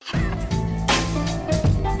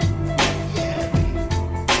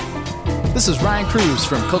This is Ryan Cruz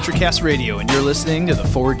from CultureCast Radio, and you're listening to the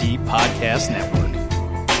 4D Podcast Network.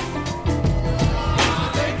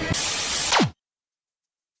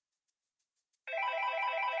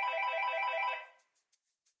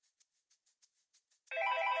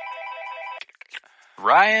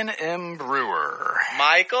 Ryan M. Brewer.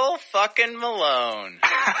 Michael fucking Malone.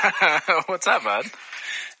 What's up, bud?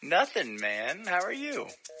 Nothing, man. How are you?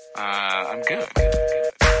 I'm good.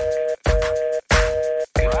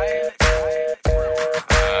 Ryan Brewer.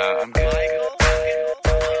 I'm good. Michael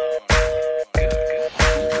fucking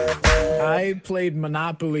Malone. I played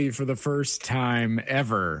Monopoly for the first time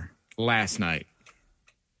ever last night.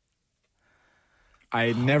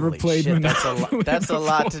 I never played shit, Monopoly. That's a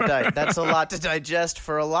lot to That's a lot to digest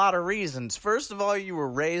for a lot of reasons. First of all, you were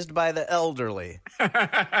raised by the elderly. Yeah.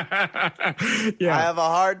 I have a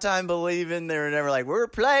hard time believing they were never like, we're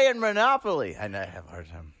playing Monopoly. I have a hard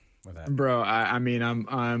time with that. Bro, I mean,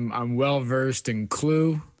 I'm well versed in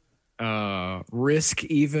Clue, Risk,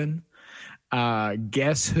 even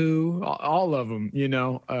Guess Who, all of them. You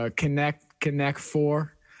know, Connect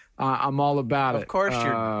Four. I'm all about it. Of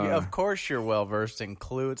course, you're well versed in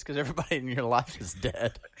Clue. It's because everybody in your life is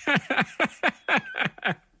dead.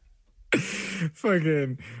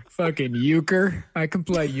 fucking euchre. I can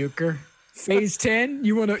play euchre. Phase 10.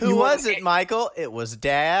 Who was it, Michael? It was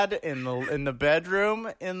Dad in the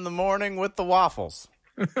bedroom in the morning with the waffles.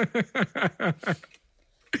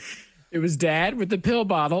 It was Dad with the pill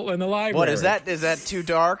bottle in the library. What is that? Is that too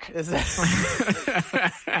dark? Is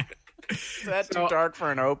that too dark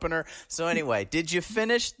for an opener? So anyway, did you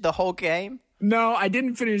finish the whole game? No, I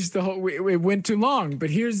didn't finish the whole. It went too long. But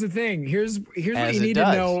here's the thing. Here's what you need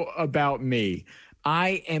to know about me.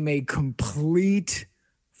 I am a complete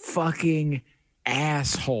fucking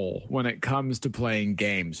asshole when it comes to playing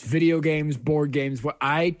games, video games, board games.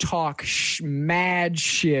 I talk mad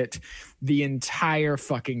shit the entire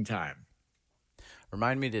fucking time.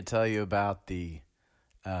 Remind me to tell you about the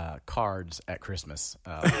cards at Christmas.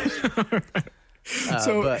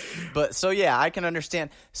 So yeah, I can understand.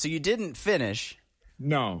 So you didn't finish.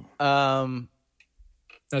 No.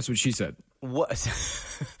 That's what she said. What?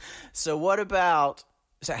 So what about?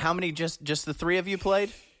 So how many? Just the three of you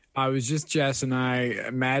played? I was just Jess and I.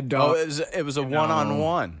 Mad Dog. Oh, it was a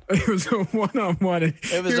one-on-one. It was a one-on-one.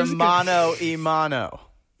 It was a mano-y-mano.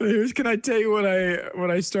 Can I tell you what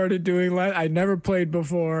I started doing? I never played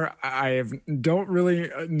before. Don't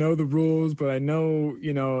really know the rules, but I know,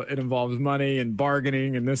 it involves money and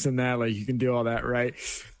bargaining and this and that. Like, you can do all that, right?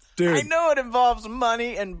 Dude. I know it involves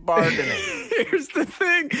money and bargaining. Here's the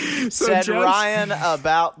thing. Said Ryan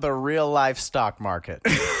about the real life stock market.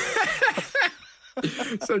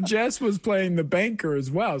 So Jess was playing the banker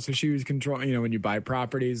as well. So she was controlling, when you buy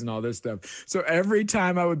properties and all this stuff. So every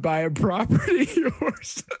time I would buy a property,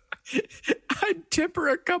 I'd tip her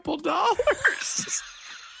a couple dollars.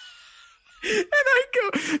 And I'd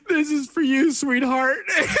go, "This is for you, sweetheart."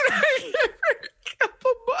 And I'd give her a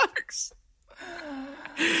couple bucks.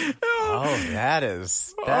 Oh, that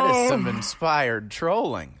is some inspired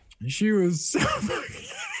trolling. She was so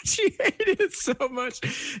she hated it so much.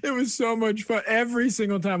 It was so much fun. Every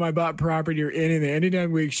single time I bought property or anything,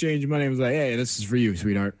 anytime we exchanged money, I was like, "Hey, this is for you,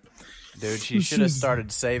 sweetheart." Dude, she should have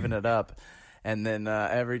started saving it up. And then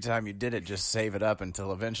every time you did it, just save it up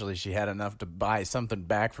until eventually she had enough to buy something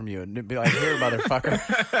back from you and be like, "Here, motherfucker."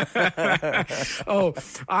 Oh,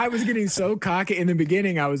 I was getting so cocky. In the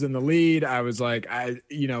beginning, I was in the lead. I was like,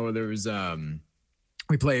 there was...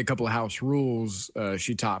 we play a couple of house rules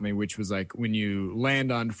she taught me, which was like when you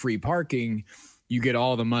land on free parking, you get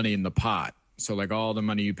all the money in the pot. So like all the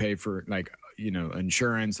money you pay for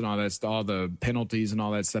insurance and all that stuff, all the penalties and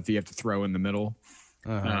all that stuff you have to throw in the middle,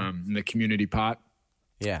 in the community pot.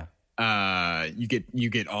 Yeah. You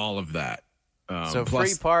get all of that. So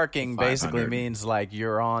free parking basically means like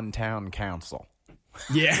you're on town council.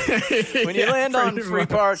 Yeah. When you land on free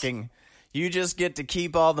parking, you just get to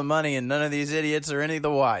keep all the money, and none of these idiots are any the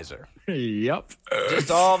wiser. Yep. Just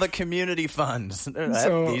all the community funds.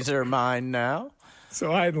 These are mine now.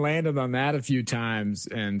 So I had landed on that a few times,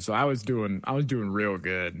 and so I was doing real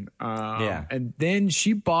good. Yeah. And then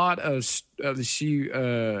she bought she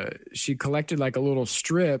collected like a little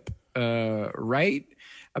strip, right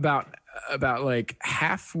about like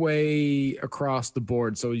halfway across the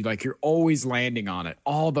board. So you're always landing on it.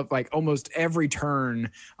 Almost every turn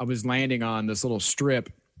I was landing on this little strip,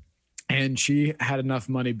 and she had enough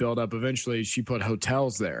money built up. Eventually she put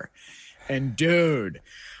hotels there. And dude,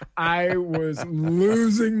 I was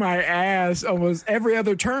losing my ass almost every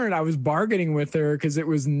other turn. I was bargaining with her because it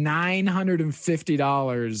was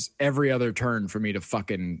 $950 every other turn for me to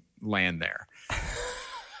fucking land there.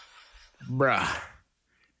 Bruh.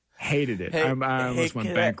 Hated it. I almost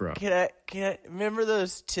went bankrupt. Can I remember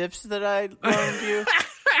those tips that I loaned you?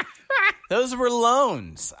 Those were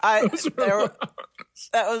loans.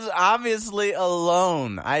 That was obviously a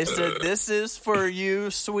loan. I said, "This is for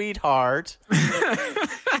you, sweetheart."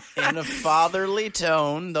 In a fatherly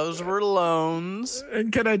tone. Those were loans.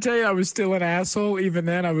 And can I tell you, I was still an asshole. Even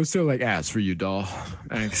then, I was still like, ass for you, doll.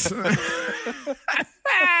 Thanks.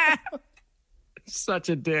 Such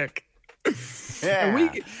a dick. Yeah.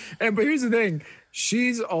 But here's the thing.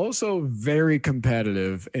 She's also very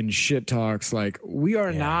competitive and shit talks. Like, we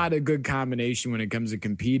are not a good combination when it comes to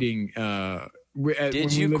competing.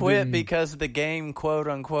 Did you quit because the game, quote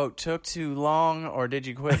unquote, took too long, or did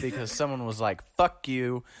you quit because someone was like, fuck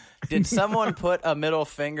you? Did someone put a middle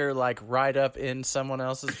finger like right up in someone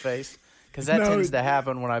else's face? Because that tends to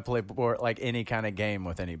happen when I play like any kind of game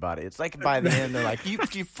with anybody. It's like by the end they're like, you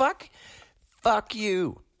fuck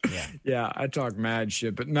you. Yeah, I talk mad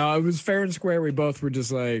shit, but no, it was fair and square. We both were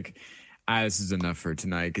just like, this is enough for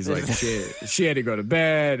tonight, because like she had to go to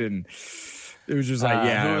bed, and it was just like,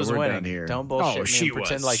 who was we're winning? done here. Don't bullshit me and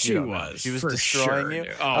pretend like you don't know. She was destroying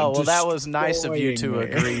you. Oh, well, that was nice of you to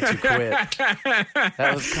agree to quit.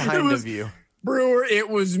 That was kind of you. Brewer, it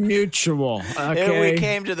was mutual. Okay? We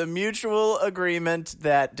came to the mutual agreement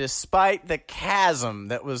that despite the chasm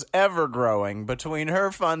that was ever growing between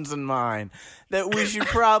her funds and mine, that we should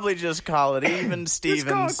probably just call it even Stevens.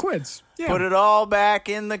 Just call it quits. Yeah. Put it all back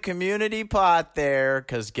in the community pot there,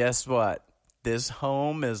 because guess what? This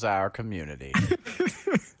home is our community.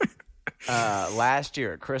 Last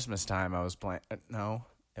year at Christmas time, I was playing. No,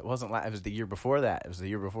 it wasn't. It was the year before that. It was the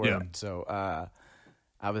year before that. So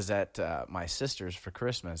I was at my sister's for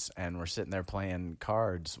Christmas, and we're sitting there playing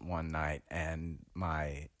cards one night, and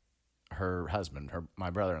her husband,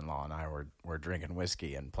 my brother-in-law, and I were drinking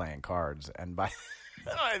whiskey and playing cards, and by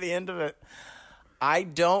the end of it, I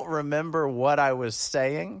don't remember what I was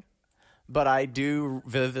saying, but I do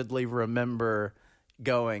vividly remember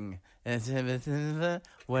going,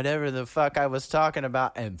 whatever the fuck I was talking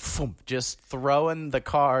about, and just throwing the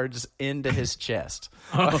cards into his chest.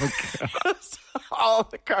 Oh, God. All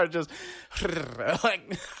the cards just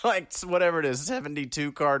like whatever it is,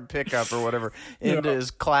 72 card pickup or whatever into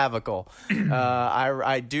his clavicle.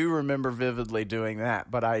 I do remember vividly doing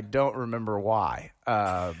that, but I don't remember why.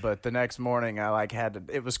 But the next morning I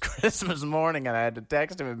it was Christmas morning, and I had to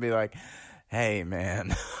text him and be like, "Hey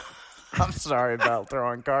man, I'm sorry about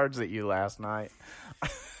throwing cards at you last night."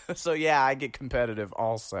 So yeah, I get competitive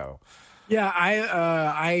also. Yeah,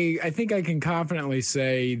 I think I can confidently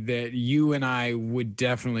say that you and I would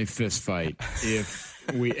definitely fist fight if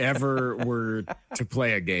we ever were to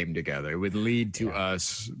play a game together. It would lead to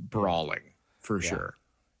us brawling for sure.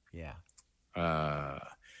 Yeah.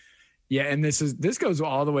 And this goes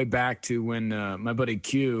all the way back to when my buddy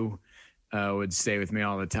Q would stay with me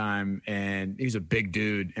all the time, and he was a big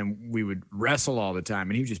dude, and we would wrestle all the time,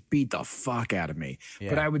 and he would just beat the fuck out of me.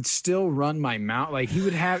 But I would still run my mouth. Like he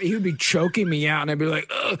would be choking me out, and I'd be like,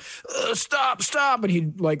 stop, and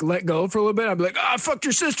he'd like let go for a little bit. I'd be like, I fucked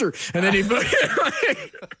your sister, and then he'd like,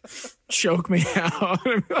 choke me out.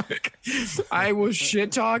 I will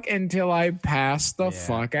shit talk until I pass the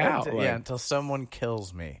fuck out. Until someone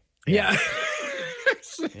kills me. Yeah.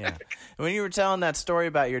 Yeah. When you were telling that story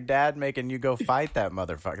about your dad making you go fight that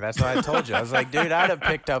motherfucker, that's what I told you. I was like, dude, I'd have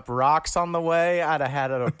picked up rocks on the way. I'd have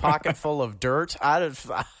had a pocket full of dirt. I'd have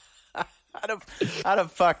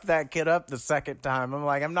fucked that kid up the second time. I'm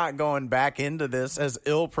like, I'm not going back into this as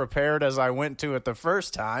ill prepared as I went to it the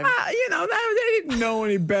first time. They didn't know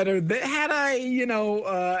any better. Had I,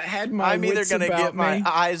 had my I'm either going to get my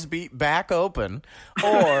eyes beat back open,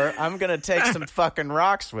 or I'm going to take some fucking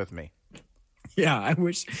rocks with me. Yeah, I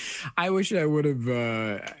wish I would have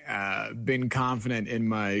been confident in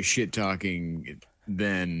my shit talking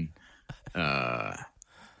then, because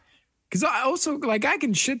I also I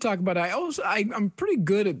can shit talk, but I'm pretty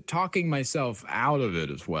good at talking myself out of it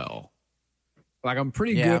as well. Like I'm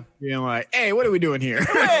pretty good, like, hey, what are we doing here?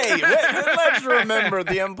 Hey, let's remember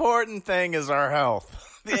the important thing is our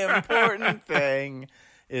health. The important thing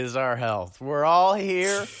is our health. We're all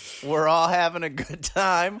here. We're all having a good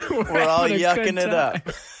time. We're all yucking it up.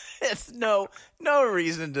 It's no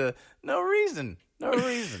reason.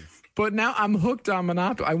 But now I'm hooked on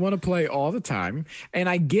Monopoly. I want to play all the time, and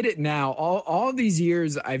I get it now. All these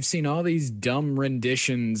years, I've seen all these dumb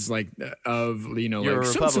renditions of like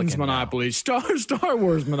Simpsons Monopoly, Star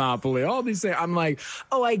Wars Monopoly, all these things. I'm like,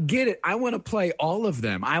 oh, I get it. I want to play all of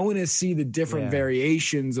them. I want to see the different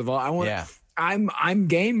variations of all. I want. Yeah. I'm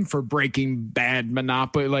game for Breaking Bad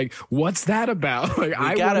Monopoly. Like, what's that about? Like,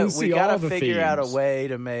 we gotta figure out a way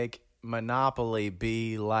to make Monopoly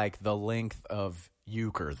be like the length of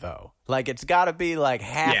euchre, though? Like, it's got to be like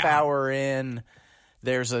half hour in,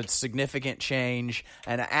 there's a significant change.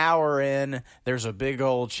 An hour in, there's a big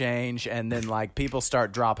old change. And then, like, people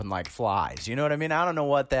start dropping like flies. You know what I mean? I don't know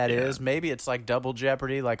what that is. Maybe it's like Double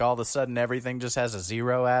Jeopardy. Like, all of a sudden, everything just has a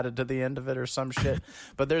 0 added to the end of it or some shit.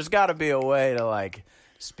 But there's got to be a way to, like,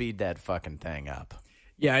 speed that fucking thing up.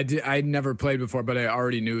 Yeah, I never played before, but I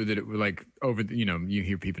already knew that it was like you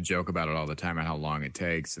hear people joke about it all the time and how long it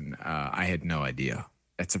takes. And I had no idea.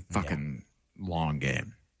 It's a fucking long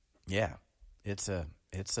game. Yeah. It's a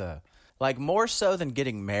like more so than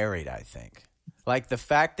getting married, I think. Like the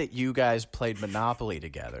fact that you guys played Monopoly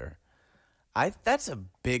together, that's a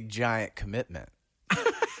big giant commitment.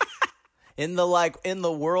 In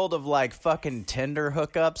the world of like fucking Tinder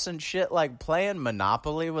hookups and shit, like playing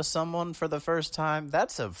Monopoly with someone for the first time,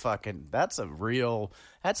 that's a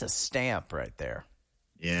stamp right there.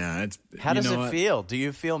 Yeah, how does it feel? Do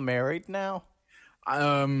you feel married now?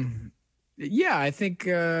 Yeah, I think.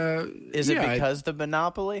 Is it because the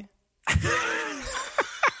Monopoly?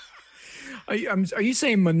 Are you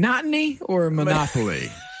saying monotony or monopoly?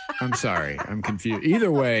 I'm sorry, I'm confused.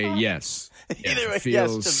 Either way, yes. Either way,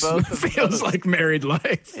 yes to both of feels those. like married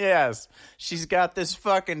life. Yes. She's got this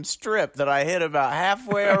fucking strip that I hit about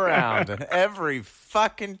halfway around, and every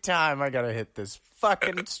fucking time I gotta hit this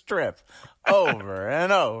fucking strip over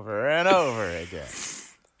and over and over again.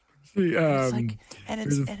 It's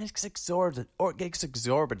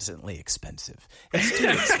exorbitantly expensive. It's too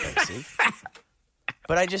expensive.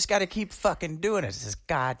 But I just got to keep fucking doing it. It's this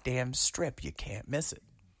goddamn strip. You can't miss it.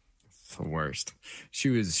 It's the worst. She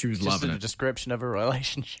was just loving it. A description of a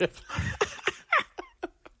relationship.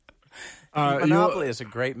 Monopoly is a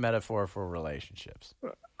great metaphor for relationships.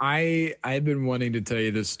 I've been wanting to tell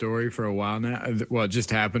you this story for a while now. Well, it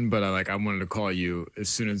just happened, but I wanted to call you as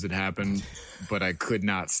soon as it happened, but I could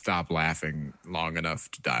not stop laughing long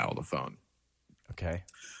enough to dial the phone. Okay.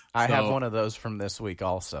 I have one of those from this week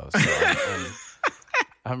also. So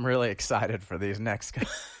I'm really excited for these next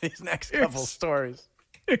couple stories.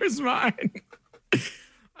 Here's mine.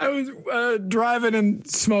 I was driving and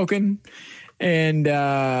smoking, and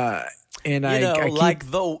the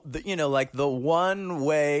one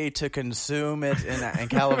way to consume it in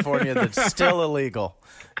California that's still illegal.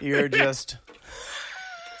 You're just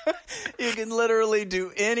you can literally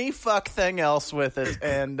do any fuck thing else with it,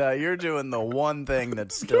 and you're doing the one thing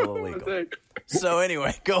that's still illegal. So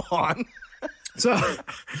anyway, go on. So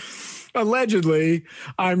allegedly,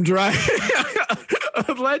 I'm driving.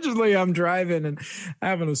 And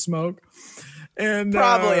having a smoke. And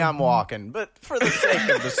probably I'm walking, but for the sake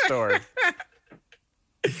of the story.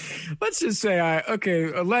 Let's just say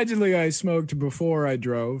allegedly I smoked before I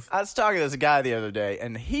drove. I was talking to this guy the other day,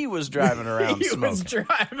 and he was driving around smoking.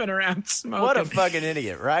 What a fucking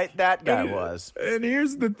idiot, right? That guy was. And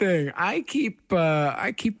here's the thing. I keep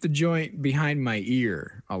the joint behind my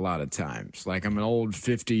ear a lot of times. Like I'm an old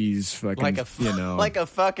 50s fucking, like a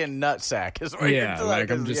fucking nutsack. Is what you're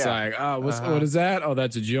like I'm just like, oh, what is that? Oh,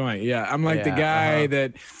 that's a joint. Yeah, I'm like the guy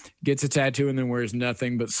that gets a tattoo and then wears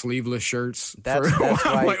nothing but sleeveless shirts. That's why.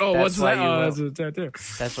 I'm like, oh, what's that? Oh, that's a tattoo.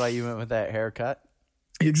 That's why you went with that haircut.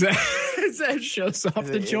 Exactly. That shows off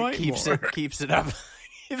the joint. Keeps it up.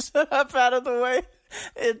 Keeps it up out of the way.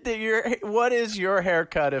 What is your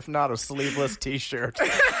haircut if not a sleeveless T-shirt?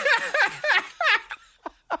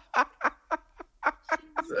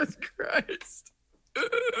 Jesus Christ!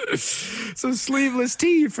 So sleeveless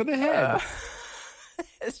tee for the head.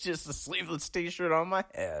 It's just a sleeveless T-shirt on my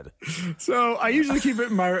head. So I usually keep it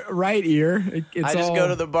in my right ear. I just go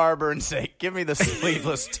to the barber and say, "Give me the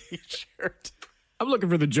sleeveless T-shirt." I'm looking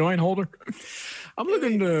for the joint holder. I'm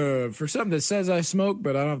looking for something that says I smoke,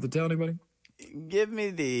 but I don't have to tell anybody. Give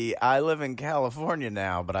me the I live in California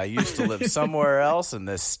now, but I used to live somewhere else, and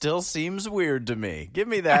this still seems weird to me. Give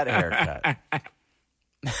me that haircut.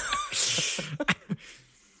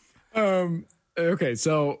 Okay,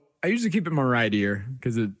 so I usually keep it in my right ear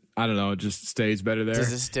because it just stays better there.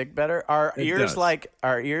 Does it stick better? Are ears like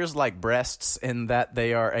breasts in that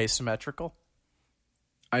they are asymmetrical?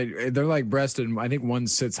 They're like breasts, and I think one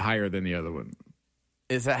sits higher than the other one.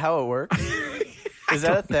 Is that how it works? Is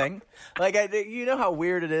that a thing? Like, you know how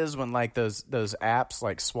weird it is when like those apps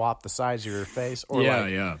like swap the size of your face, or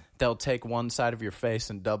they'll take one side of your face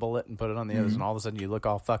and double it and put it on the others, and all of a sudden you look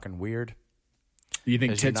all fucking weird. You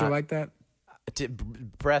think tits are like that?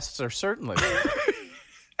 Breasts are certainly.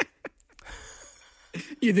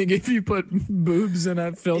 You think if you put boobs in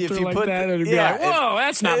a filter like that, it'd be like, whoa,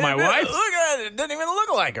 that's not my wife. Look at it. It doesn't even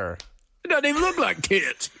look like her. It doesn't even look like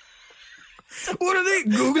tits. What are they,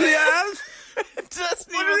 googly eyes? It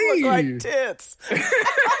doesn't even look like tits.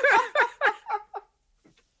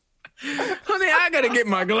 Honey, I gotta get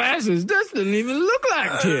my glasses. This doesn't even look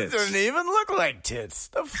like tits. It doesn't even look like tits.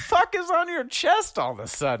 The fuck is on your chest all of a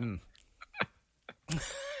sudden?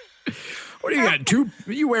 What do you got?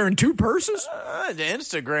 Are you wearing two purses? The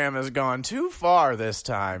Instagram has gone too far this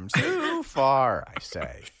time. Too far, I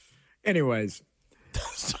say. Anyways,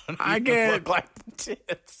 I get look like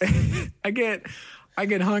tits. I get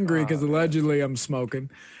hungry because allegedly I'm smoking.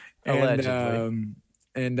 Allegedly.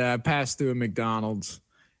 And I pass through a McDonald's.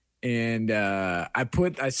 And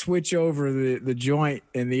I switch over the joint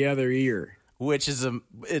in the other ear, which is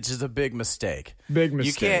a big mistake. Big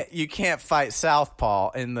mistake. You can't fight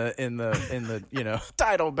Southpaw in the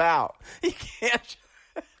title bout. You can't.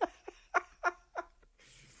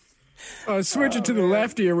 Switch it to the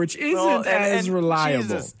left ear, which isn't as reliable.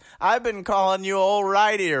 Jesus, I've been calling you old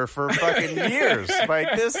right ear for fucking years.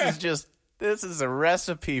 Like this is a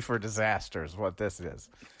recipe for disaster. Is what this is.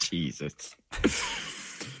 Jesus.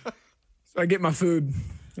 So I get my food,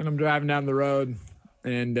 and I'm driving down the road,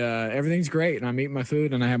 and everything's great. And I'm eating my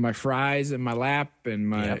food, and I have my fries in my lap and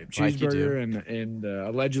my cheeseburger, and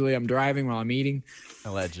allegedly I'm driving while I'm eating.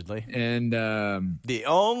 Allegedly. And the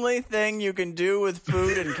only thing you can do with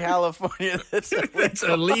food in California that's it's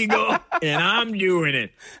illegal, and I'm doing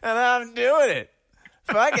it. And I'm doing it.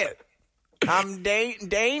 Fuck it.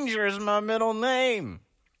 Danger is my middle name.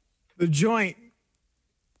 The joint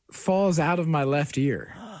falls out of my left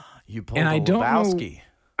ear. You pulled a Lebowski.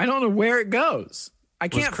 I don't know where it goes. I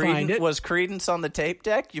can't find it. Was Credence on the tape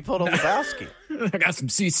deck? You pulled a Lebowski. I got some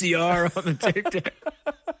CCR on the tape deck.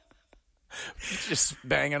 Just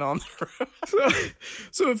banging on the road.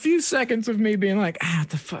 So a few seconds of me being like, what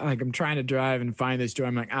the fuck? Like I'm trying to drive and find this joint.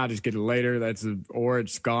 I'm like, I'll just get it later. Or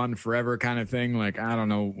it's gone forever kind of thing. Like, I don't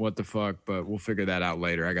know what the fuck, but we'll figure that out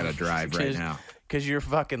later. I got to drive right now. Because you're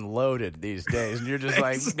fucking loaded these days. And you're just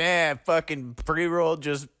like, fucking pre-roll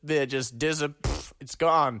just it's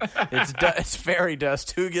gone. It's fairy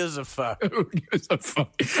dust. Who gives a fuck? Who gives a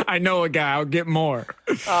fuck? I know a guy. I'll get more.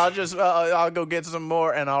 I'll go get some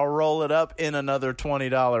more and I'll roll it up in another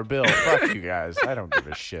 $20 bill. Fuck you guys. I don't give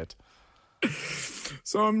a shit.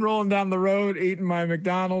 So I'm rolling down the road, eating my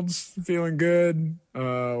McDonald's, feeling good.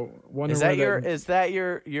 Is that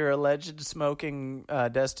your alleged smoking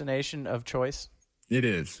destination of choice? It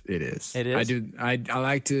is. It is. I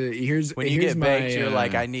like to. Here's when you get baked, you're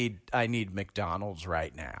like, I need McDonald's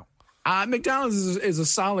right now. McDonald's is a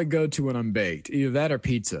solid go-to when I'm baked. Either that or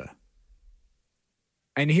pizza.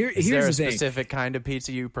 And here's the thing. Is there a specific kind of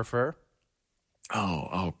pizza you prefer?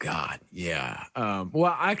 Oh God, yeah.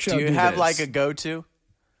 Well, actually, do you have like a go-to?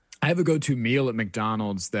 I have a go-to meal at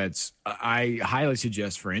McDonald's that's I highly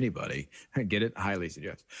suggest for anybody. Get it? Highly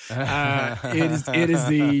suggest. It is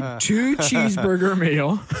the 2 cheeseburger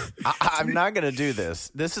meal. I'm not going to do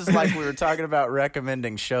this. This is like we were talking about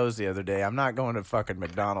recommending shows the other day. I'm not going to fucking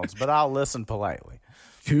McDonald's, but I'll listen politely.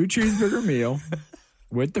 2 cheeseburger meal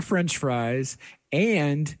with the French fries,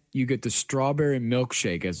 and you get the strawberry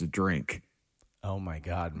milkshake as a drink. Oh my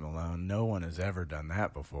God, Malone! No one has ever done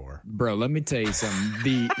that before, bro. Let me tell you something.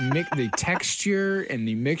 The texture and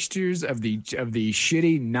the mixtures of the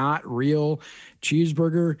shitty, not real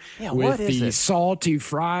cheeseburger with the salty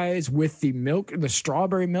fries, with the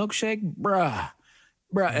strawberry milkshake, bruh.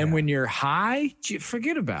 Yeah. And when you're high,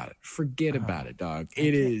 forget about it. Forget about it, dog.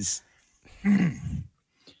 It is.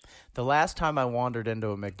 The last time I wandered into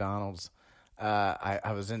a McDonald's, I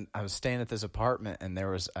was staying at this apartment, and there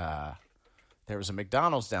was a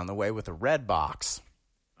McDonald's down the way with a red box.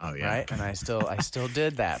 Oh yeah. Right? And I still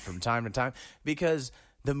did that from time to time because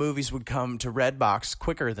the movies would come to Redbox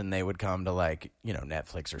quicker than they would come to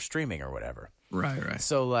Netflix or streaming or whatever. Right.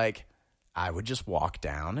 So I would just walk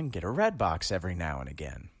down and get a Redbox every now and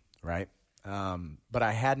again, right? But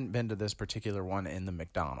I hadn't been to this particular one in the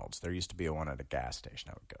McDonald's. There used to be one at a gas station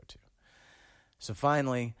I would go to. So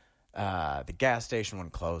finally, the gas station one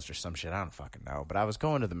closed or some shit. I don't fucking know. But I was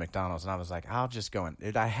going to the McDonald's and I was like, I'll just go in.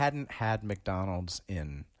 Dude, I hadn't had McDonald's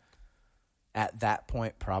at that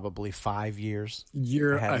point, probably 5 years.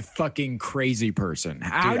 You're a fucking crazy person.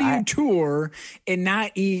 How do you tour and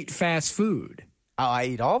not eat fast food? Oh, I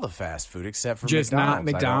eat all the fast food except for just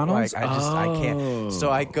McDonald's. Not McDonald's? I can't.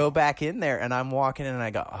 So I go back in there and I'm walking in and I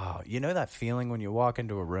go, oh, you know that feeling when you walk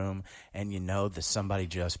into a room and you know that somebody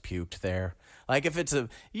just puked there? Like if it's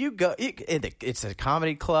it's a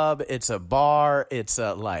comedy club, it's a bar, it's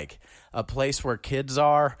a place where kids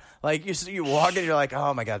are. Like you walk in, you're like,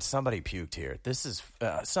 oh my God, somebody puked here. This is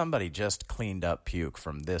somebody just cleaned up puke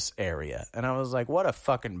from this area. And I was like, what a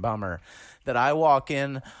fucking bummer that I walk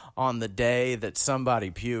in on the day that somebody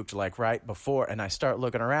puked, like right before, and I start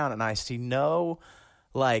looking around and I see no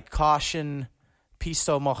like caution,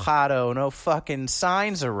 piso mojado, no fucking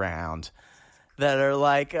signs around that are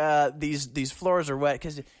like these floors are wet.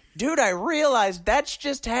 Because dude, I realized that's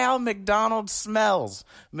just how McDonald's smells.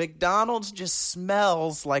 McDonald's just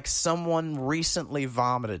smells like someone recently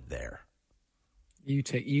vomited there. You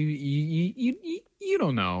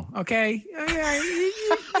don't know, okay?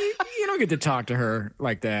 You don't get to talk to her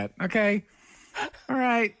like that, okay? All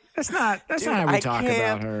right, that's not how we talk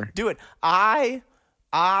about her. Do it. I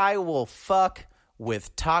will fuck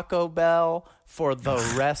with Taco Bell for the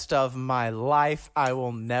rest of my life. I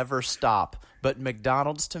will never stop. But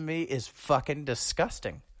McDonald's to me is fucking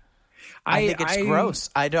disgusting. I think it's gross.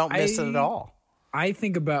 I don't miss it at all. I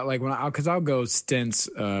think about like because I'll go stints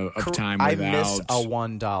of time without. I miss a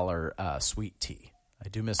 $1 sweet tea. I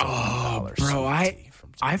do miss a $1 sweet tea.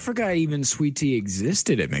 I forgot even sweet tea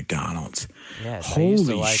existed at McDonald's. Yes, holy I used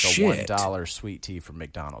to like shit. a $1 sweet tea from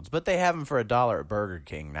McDonald's, but they have them for $1 at Burger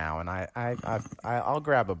King now, and I'll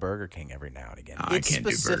grab a Burger King every now and again. It's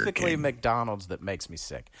specifically McDonald's that makes me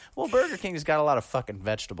sick. Well, Burger King's got a lot of fucking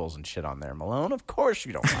vegetables and shit on there, Malone. Of course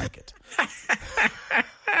you don't like it.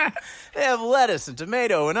 They have lettuce and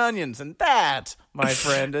tomato and onions, and that, my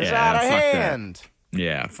friend, is out of hand. That.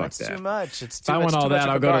 Yeah, fuck That's that. too much. If I want all that,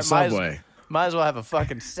 I'll go to Subway. Might as well have a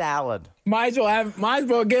fucking salad. Might as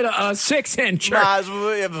well get a 6-incher. Might as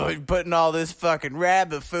well be putting all this fucking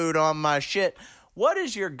rabbit food on my shit. What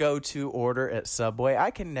is your go-to order at Subway?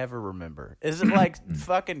 I can never remember. Is it like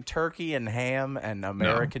fucking turkey and ham and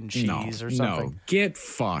American cheese or something? No, get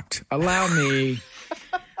fucked. Allow me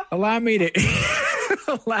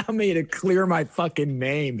to clear my fucking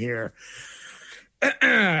name here.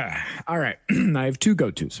 All right, I have two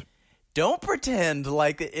go-tos. Don't pretend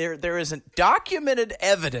like there isn't documented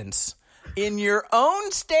evidence in your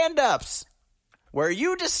own stand-ups where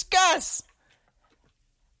you discuss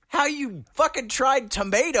how you fucking tried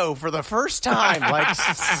tomato for the first time like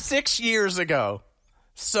 6 years ago.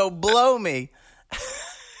 So blow me.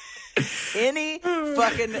 Any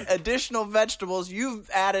fucking additional vegetables you've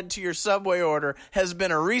added to your Subway order has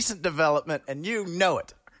been a recent development, and you know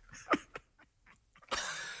it.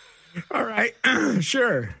 All right.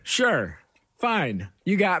 Sure. Fine.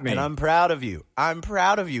 You got me. And I'm proud of you. I'm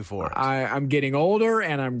proud of you for it. I'm getting older,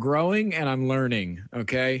 and I'm growing, and I'm learning,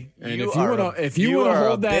 okay? And you if you want to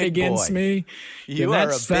hold that against me, you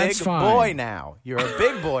are a big boy now. You're a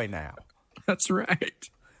big boy now. That's right.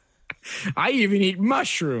 I even eat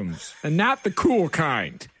mushrooms, and not the cool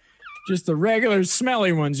kind. Just the regular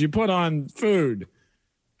smelly ones you put on food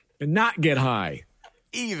and not get high.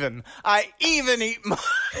 I even eat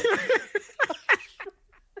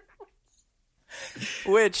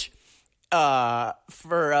which for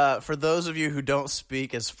those of you who don't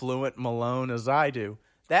speak as fluent Malone as I do,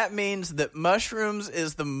 that means that mushrooms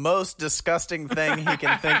is the most disgusting thing he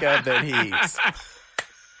can think of that he eats.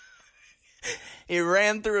 He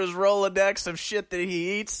ran through his Rolodex of shit that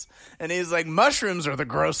he eats, and he's like, mushrooms are the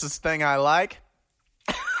grossest thing I like.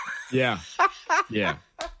 Yeah.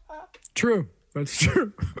 True. That's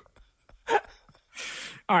true.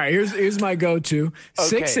 All right, here's my go-to.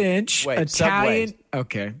 Okay. 6-inch Italian.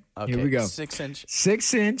 Okay, here we go. 6-inch.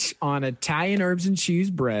 6-inch on Italian herbs and cheese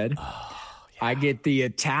bread. Oh, yeah. I get the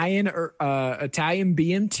Italian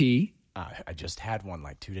BMT. I just had one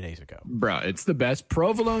like 2 days ago. Bruh, it's the best.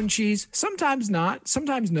 Provolone cheese. Sometimes not.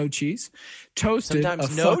 Sometimes no cheese. Toasted,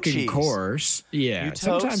 sometimes no fucking cheese. Course. Yeah, you toast?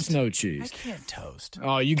 Sometimes no cheese. I can't toast.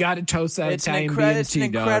 Oh, you got to toast that Italian BMT, It's an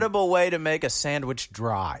incredible way to make a sandwich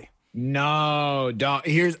dry. No, don't.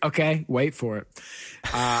 Wait for it.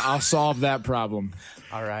 I'll solve that problem.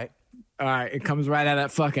 All right. It comes right out of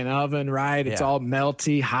that fucking oven, right? It's all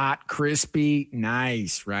melty, hot, crispy,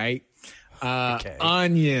 nice, right? Okay.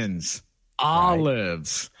 Onions,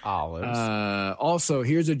 olives. Also,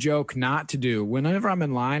 here's a joke not to do. Whenever I'm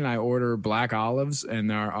in line, I order black olives, and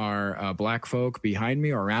there are black folk behind me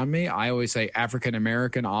or around me. I always say African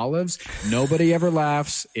American olives. Nobody ever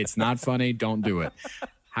laughs. It's not funny. Don't do it.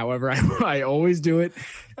 However, I always do it.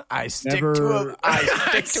 I stick to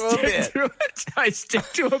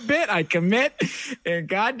a bit. I commit, and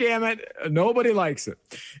God damn it, nobody likes it.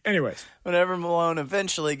 Anyways, whenever Malone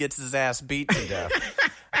eventually gets his ass beat to death,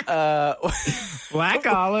 black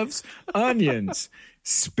olives, onions,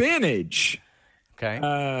 spinach, Okay.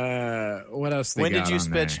 What else? When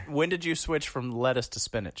did you switch from lettuce to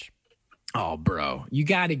spinach? Oh, bro, you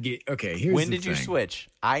got to get okay. Here's when did you switch?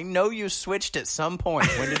 I know you switched at some point.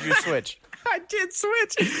 When did you switch? I did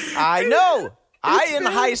switch. I know. In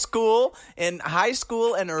high school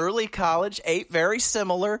and early college ate very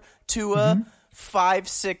similar to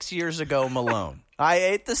 5-6 years ago Malone. I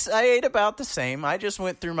ate about the same. I just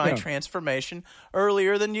went through my transformation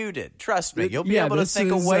earlier than you did. Trust me, you'll be able to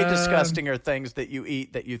think of way disgustinger things that you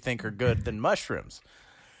eat that you think are good than mushrooms.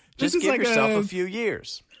 Just give yourself a few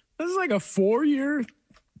years. This is like a 4-year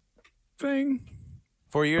thing.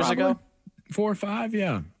 4 years ago? 4 or 5,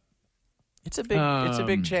 yeah. It's a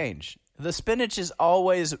big change. The spinach is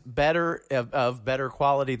always better of better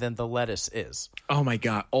quality than the lettuce is. Oh my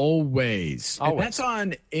God, always. And that's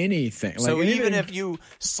on anything. So even if you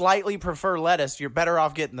slightly prefer lettuce, you're better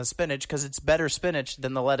off getting the spinach because it's better spinach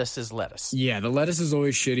than the lettuce is lettuce. Yeah, the lettuce is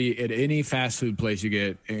always shitty at any fast food place you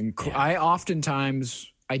get. And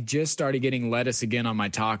I just started getting lettuce again on my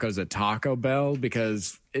tacos at Taco Bell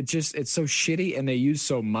because it's so shitty and they use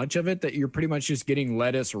so much of it that you're pretty much just getting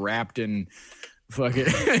lettuce wrapped in fucking,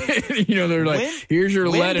 they're like, here's your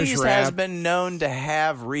lettuce wrap. Wendy's has been known to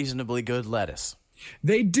have reasonably good lettuce.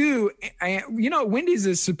 They do. Wendy's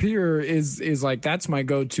is superior is like, that's my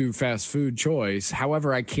go-to fast food choice.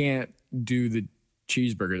 However, I can't do the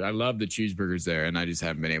cheeseburgers. I love the cheeseburgers there and I just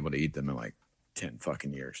haven't been able to eat them in like 10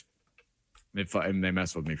 fucking years. They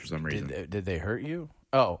mess with me for some reason. Did they hurt you?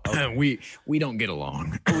 Oh, okay. we don't get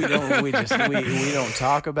along. We don't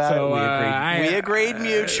talk about it. We agreed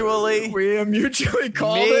mutually. We mutually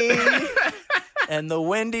called it. And the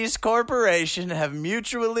Wendy's Corporation have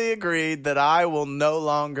mutually agreed that I will no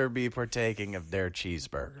longer be partaking of their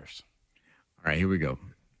cheeseburgers. All right, here we go.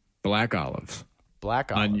 Black olives.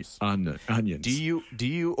 Black olives. Onions. Do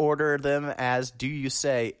you order them as? Do you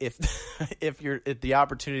say if the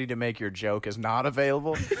opportunity to make your joke is not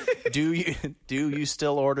available? do you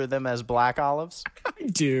still order them as black olives? I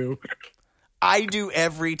do. I do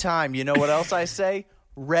every time. You know what else I say?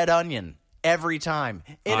 Red onion every time.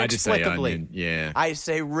 Inexplicably. I just say onion. Yeah. I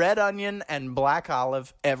say red onion and black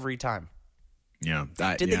olive every time. Yeah.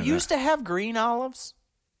 Did they used to have green olives?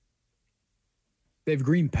 They have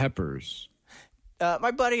green peppers.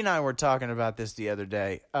 My buddy and I were talking about this the other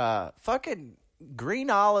day. Fucking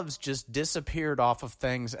green olives just disappeared off of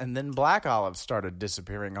things, and then black olives started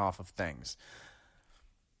disappearing off of things.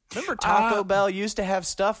 Remember Taco Bell used to have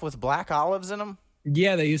stuff with black olives in them?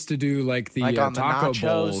 Yeah, they used to do like the on the taco nachos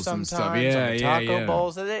bowls sometimes, and stuff. Yeah, taco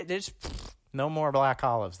bowls. They just no more black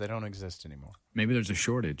olives. They don't exist anymore. Maybe there's a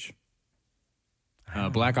shortage.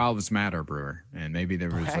 Black olives matter, brewer, and maybe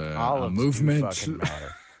there was a movement. Fucking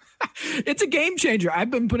matter. It's a game changer.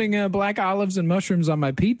 I've been putting black olives and mushrooms on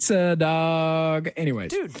my pizza, dog.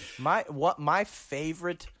 Anyways, dude, my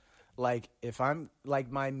favorite, like if I'm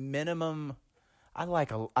like my minimum, I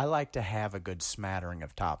like to have a good smattering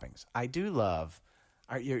of toppings. I do love.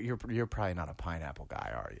 You're probably not a pineapple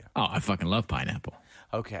guy, are you? Oh, I fucking love pineapple.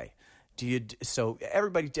 Okay, so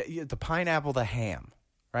everybody the pineapple, the ham,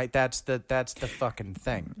 right? That's the fucking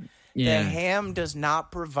thing. Yeah. The ham does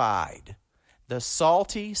not provide the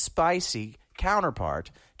salty, spicy counterpart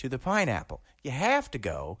to the pineapple. You have to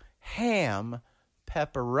go ham,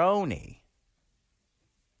 pepperoni.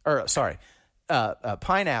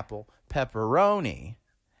 Pineapple, pepperoni,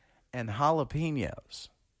 and jalapenos.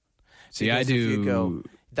 See, because I do.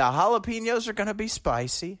 The jalapenos are going to be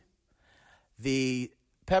spicy. The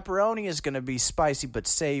pepperoni is going to be spicy but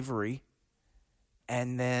savory.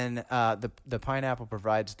 And then the pineapple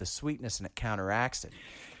provides the sweetness and it counteracts it.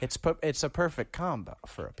 It's a perfect combo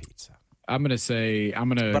for a pizza. But I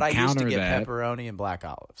used to get pepperoni and black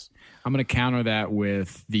olives. I'm going to counter that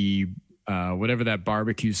with the whatever that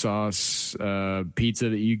barbecue sauce pizza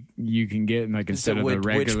that you can get, and like instead of the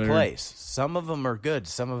regular. Which place? Some of them are good.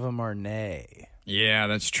 Some of them are nay. Yeah,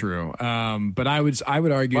 that's true. But I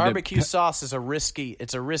would argue barbecue sauce is a risky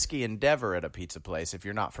endeavor at a pizza place if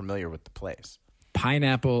you're not familiar with the place.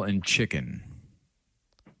 Pineapple and chicken.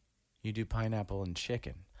 You do pineapple and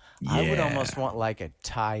chicken. Yeah. I would almost want like a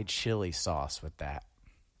Thai chili sauce with that.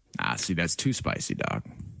 See, that's too spicy, dog.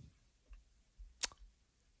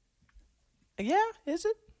 Yeah, is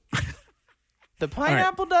it? The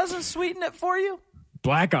pineapple doesn't sweeten it for you?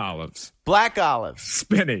 Black olives. Black olives.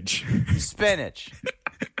 Spinach.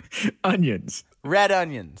 Onions. Red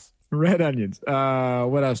onions.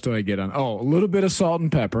 What else do I get on? Oh, a little bit of salt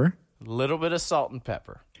and pepper.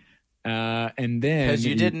 And then because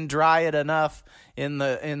you didn't dry it enough in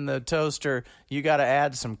the toaster, you got to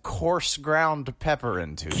add some coarse ground pepper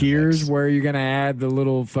into it. Here's where you're gonna add the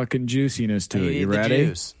little fucking juiciness to it. You ready?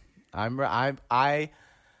 Juice. I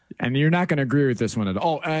And you're not going to agree with this one at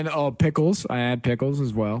all. And pickles. I add pickles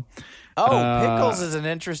as well. Pickles is an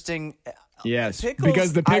interesting. Yes, pickles,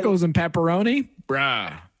 because the pickles and pepperoni,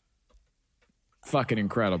 bruh, fucking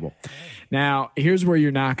incredible. Now, here's where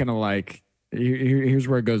you're not going to like. Here's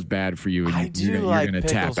where it goes bad for you. And you're going to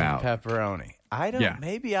tap out. Pepperoni. I don't. Yeah.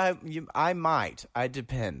 Maybe I might. It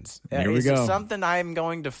depends. Here we go. Is it something I'm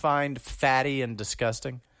going to find fatty and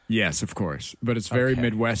disgusting? Yes, of course. But it's very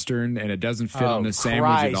Midwestern, and it doesn't fit on the sandwich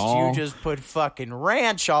Christ, at all. You just put fucking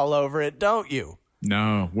ranch all over it, don't you?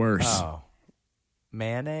 No, worse. Oh.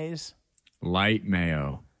 Mayonnaise? Light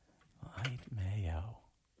mayo. Light mayo.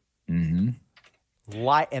 Mm-hmm.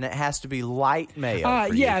 Light, and it has to be light mayo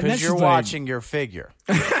for yeah, because you're watching your figure.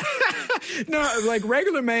 No, like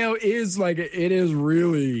regular mayo is like it is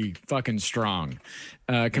really fucking strong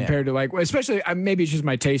compared to like, especially maybe it's just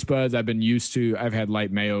my taste buds. I've had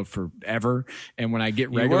light mayo forever, and when I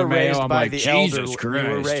get regular mayo, I'm like, Jesus Christ.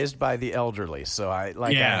 You were raised by the elderly, so I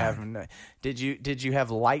haven't. Did you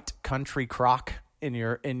have light country crock in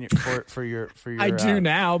your for your? I do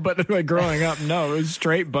now, but like growing up, no, it was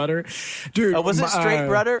straight butter, dude. Was it straight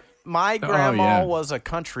butter? My grandma was a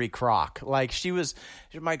country crock. Like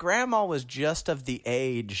my grandma was just of the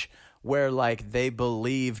age where like they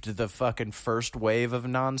believed the fucking first wave of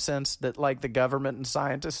nonsense that like the government and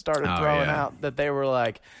scientists started throwing out, that they were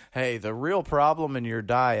like, hey, the real problem in your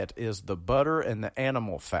diet is the butter and the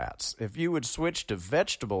animal fats. If you would switch to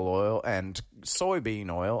vegetable oil and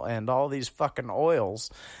soybean oil and all these fucking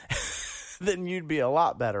oils, then you'd be a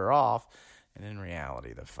lot better off. And in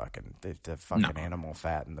reality, the fucking animal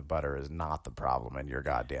fat and the butter is not the problem in your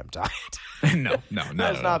goddamn diet. No,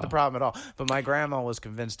 that's not the problem at all. But my grandma was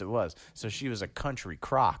convinced it was. So she was a country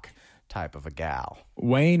crock type of a gal.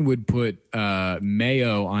 Wayne would put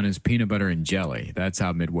mayo on his peanut butter and jelly. That's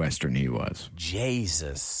how Midwestern he was.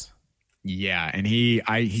 Jesus. Yeah, and he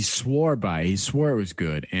swore it was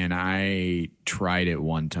good, and I tried it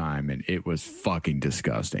one time, and it was fucking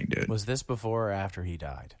disgusting, dude. Was this before or after he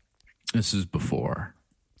died? This is before.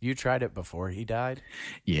 You tried it before he died?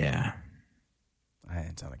 Yeah.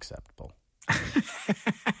 It's unacceptable.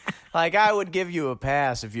 Like, I would give you a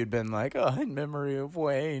pass if you'd been like, oh, in memory of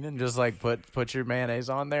Wayne, and just like put your mayonnaise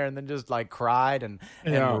on there and then just like cried and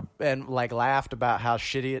like laughed about how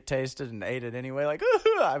shitty it tasted and ate it anyway. Like,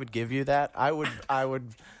 I would give you that. I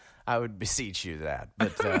would beseech you that.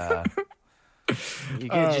 But you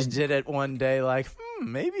just did it one day like,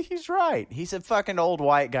 maybe he's right. He's a fucking old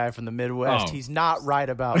white guy from the Midwest. He's not right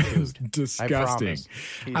about food. Disgusting.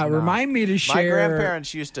 I promise. Remind me to share. My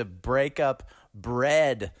grandparents used to break up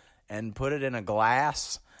bread and put it in a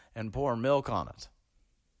glass and pour milk on it.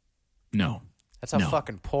 No. That's how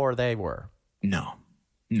fucking poor they were. No,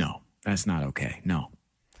 that's not okay. No.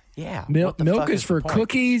 Yeah. Milk is for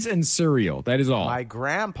cookies and cereal. That is all. My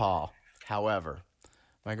grandpa, however,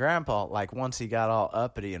 like once he got all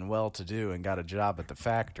uppity and well-to-do and got a job at the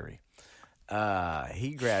factory,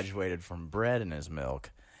 he graduated from bread in his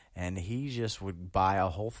milk, and he just would buy a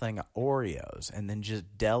whole thing of Oreos and then just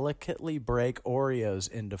delicately break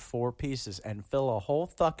Oreos into 4 pieces and fill a whole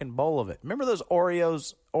fucking bowl of it. Remember those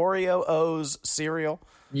Oreo-O's cereal?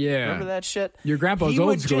 Yeah. Remember that shit? Your grandpa's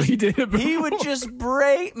old school. He did it before. He would just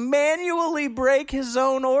manually break his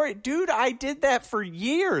own Oreo. Dude, I did that for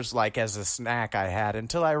years, like as a snack I had,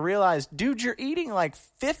 until I realized, dude, you're eating like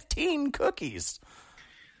 15 cookies.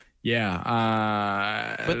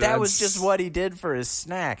 Yeah. But that was just what he did for his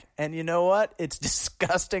snack. And you know what? It's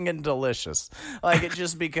disgusting and delicious. Like, it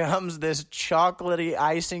just becomes this chocolatey,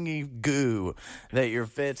 icingy goo that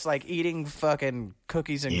it's like eating fucking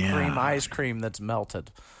cookies and cream ice cream that's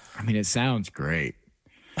melted. I mean, it sounds great.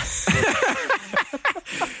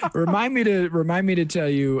 Remind me to tell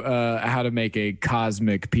you how to make a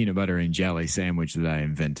cosmic peanut butter and jelly sandwich that I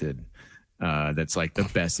invented. That's like the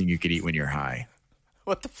best thing you could eat when you're high.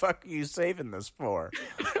 What the fuck are you saving this for?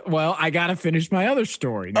 Well, I got to finish my other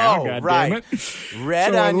story now. God damn it.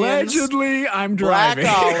 Red onions. Allegedly, I'm driving.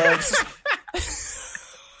 Black olives.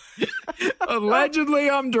 Allegedly,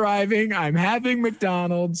 I'm driving. I'm having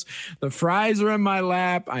McDonald's. The fries are in my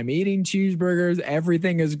lap. I'm eating cheeseburgers.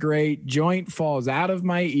 Everything is great. Joint falls out of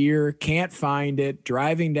my ear. Can't find it.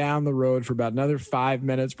 Driving down the road for about another 5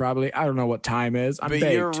 minutes, probably. I don't know what time is. I'm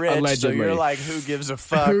baked, you're rich, allegedly. So you're like, who gives a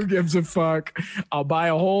fuck? Who gives a fuck? I'll buy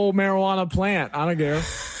a whole marijuana plant. I don't care.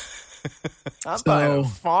 I'm buying a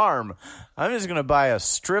farm. I'm just going to buy a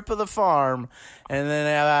strip of the farm, and then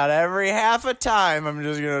about every half a time, I'm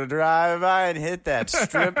just going to drive by and hit that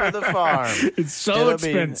strip of the farm. It's so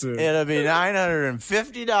expensive. It'll be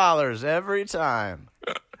 $950 every time.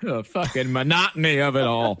 The fucking monotony of it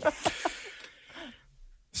all.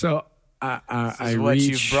 So This is what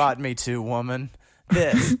you've brought me to, woman.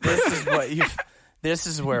 This is what you. This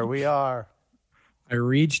is where we are. I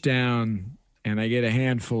reach down and I get a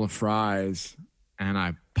handful of fries and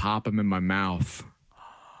I pop them in my mouth.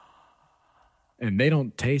 And they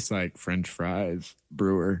don't taste like French fries,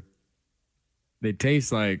 Brewer. They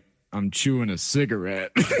taste like I'm chewing a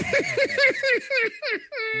cigarette.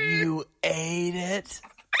 You ate it?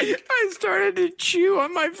 I started to chew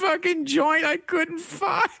on my fucking joint I couldn't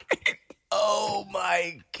find. Oh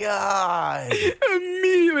my God.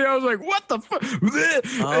 Immediately I was like, what the fuck?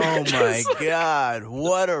 Oh my God.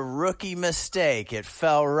 What a rookie mistake. It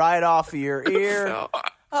fell right off of your ear.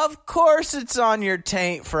 Of course it's on your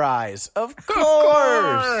taint fries. Of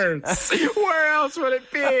course. Where else would it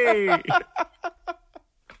be?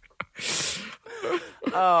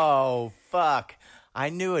 Oh, fuck. I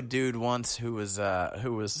knew a dude once who was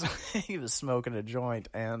he was smoking a joint,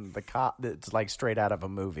 and the cop, it's like straight out of a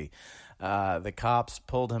movie. The cops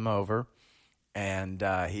pulled him over, and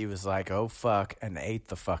he was like, "Oh fuck," and ate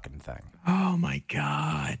the fucking thing. Oh my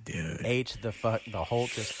God, dude! Ate the whole,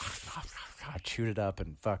 just chewed it up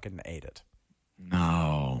and fucking ate it.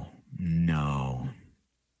 No.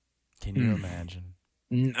 Can you imagine?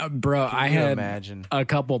 No, bro, I had a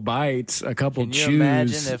couple bites, a couple chews. Can you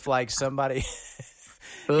imagine if like somebody?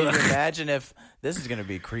 Can you imagine if this is going to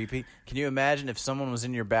be creepy? Can you imagine if someone was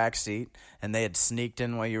in your back seat and they had sneaked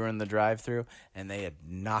in while you were in the drive-thru and they had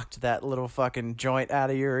knocked that little fucking joint out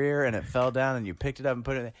of your ear and it fell down and you picked it up and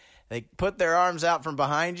put it in? They put their arms out from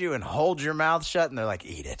behind you and hold your mouth shut and they're like,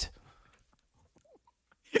 "Eat it.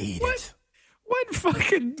 Eat it." What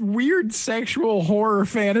fucking weird sexual horror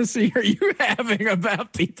fantasy are you having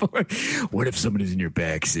about people? What if somebody's in your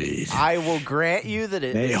backseat? I will grant you that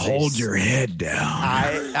they hold your head down.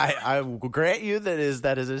 I will grant you that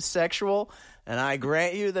is a sexual, and I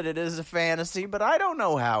grant you that it is a fantasy, but I don't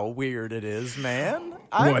know how weird it is, man.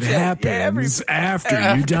 What happens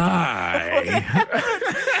after you die?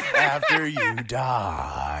 After you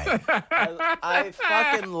die. I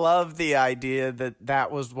fucking love the idea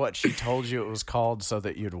that was what she told you it was called so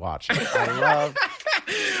that you'd watch it.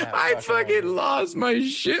 I fucking lost my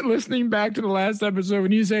shit listening back to the last episode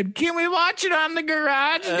when you said, "Can we watch it on the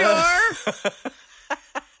garage door?"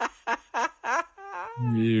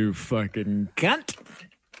 You fucking cunt.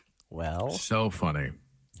 Well. So funny.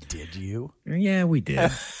 Did you? Yeah, we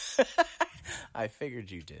did. I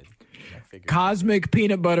figured you did. Cosmic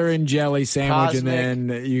peanut butter and jelly sandwich, and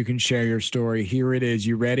then you can share your story. Here it is.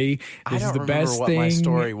 You ready? This is the best what thing. My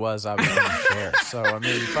story was I was going to share. So, I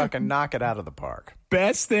mean, fucking knock it out of the park.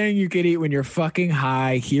 Best thing you could eat when you're fucking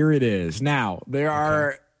high. Here it is. Now, there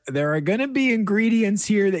are going to be ingredients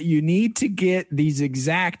here that you need to get these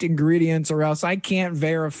exact ingredients, or else I can't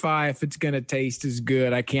verify if it's going to taste as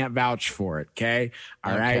good. I can't vouch for it. Okay.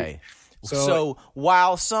 All right. So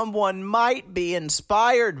while someone might be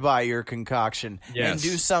inspired by your concoction and do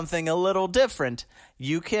something a little different,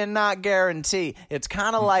 you cannot guarantee. It's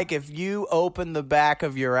kind of like if you open the back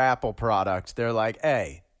of your Apple product, they're like,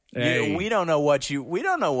 "Hey, we don't know what you've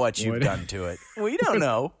done to it. We don't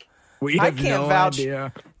know." I can't vouch.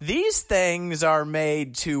 Idea. These things are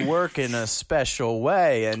made to work in a special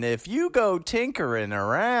way, and if you go tinkering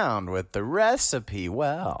around with the recipe,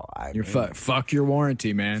 well, fuck your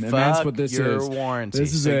warranty, man. And that's what this is. Your warranty.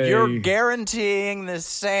 This is you're guaranteeing this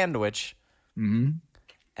sandwich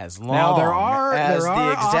as long as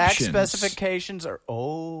the exact specifications are.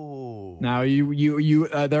 Oh, now you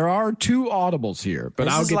there are two audibles here, but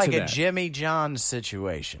I'll get to that. This is like a Jimmy John's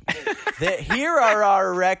situation. Here are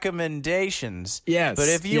our recommendations. Yes. But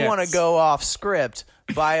if you want to go off script,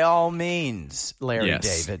 by all means, Larry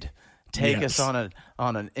David, take us on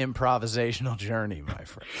an improvisational journey, my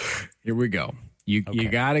friend. Here we go. You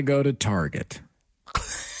got to go to Target.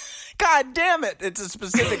 God damn it! It's a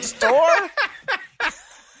specific store.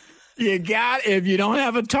 If you don't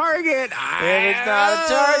have a Target, if it's not a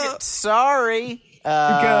Target, sorry.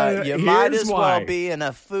 You might as well be in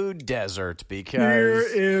a food desert because here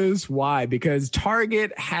is why. Because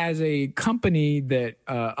Target has a company that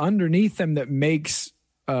underneath them that makes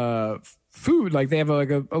food. Like they have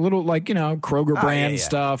like a little Kroger brand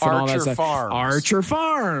stuff and all that stuff. Archer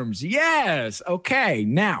Farms. Yes. Okay.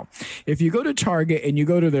 Now, if you go to Target and you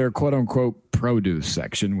go to their quote unquote produce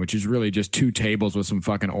section, which is really just two tables with some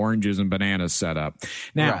fucking oranges and bananas set up.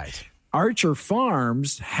 Now. Right. Archer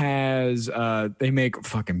Farms has, they make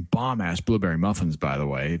fucking bomb-ass blueberry muffins, by the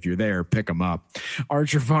way. If you're there, pick them up.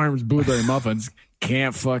 Archer Farms blueberry muffins,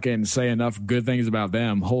 can't fucking say enough good things about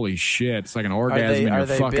them. Holy shit. It's like an orgasm in your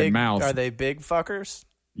fucking mouth. Are they big fuckers?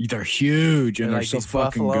 They're huge, and they're so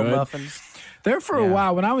fucking good. Muffins? There for a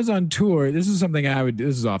while when I was on tour, this is something I would.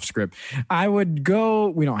 This is off script. I would go.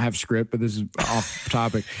 We don't have script, but this is off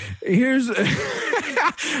topic. Here's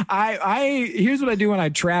here's what I do when I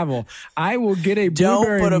travel. I will get a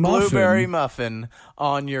blueberry Don't put a muffin. blueberry muffin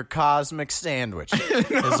on your cosmic sandwich.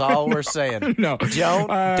 Is all we're saying. No,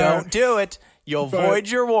 don't do it. You'll void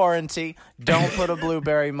your warranty. Don't put a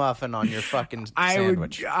blueberry muffin on your fucking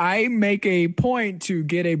sandwich. I make a point to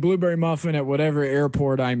get a blueberry muffin at whatever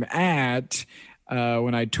airport I'm at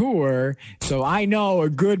when I tour, so I know a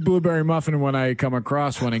good blueberry muffin when I come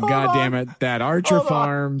across one. And goddamn it, that Archer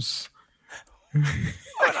Farms. When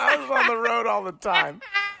I was on the road all the time,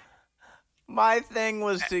 my thing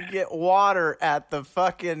was to get water at the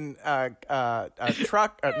fucking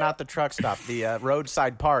truck, not the truck stop, the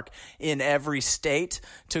roadside park in every state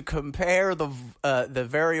to compare the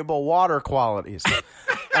variable water qualities.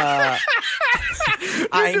 You're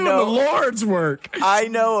doing the Lord's work. I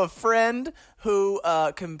know a friend who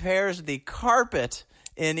compares the carpet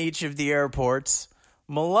in each of the airports.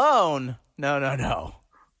 Malone, no.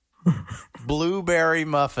 Blueberry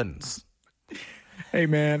muffins. Hey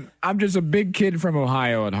man, I'm just a big kid from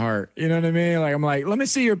Ohio at heart. You know what I mean? Like I'm like, let me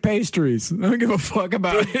see your pastries. I don't give a fuck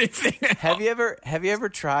about anything else. Have you ever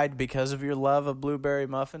tried, because of your love of blueberry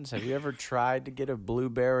muffins, have you ever tried to get a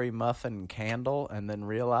blueberry muffin candle and then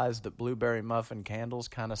realized that blueberry muffin candles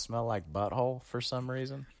kind of smell like butthole for some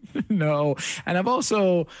reason? No. And I've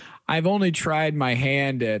only tried my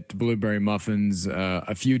hand at blueberry muffins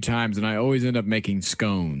a few times, and I always end up making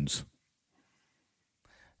scones.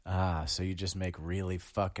 So you just make really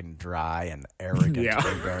fucking dry and arrogant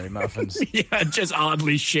blueberry muffins. Yeah, just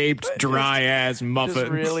oddly shaped, dry-ass muffins.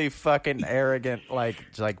 Just really fucking arrogant,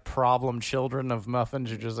 like problem children of muffins.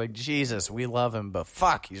 You're just like, Jesus, we love him, but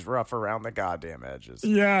fuck, he's rough around the goddamn edges.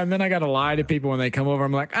 Yeah, and then I got to lie to people when they come over.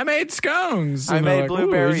 I'm like, I made scones. I made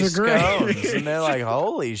blueberry scones. And they're like,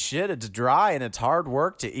 holy shit, it's dry and it's hard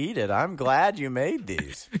work to eat it. I'm glad you made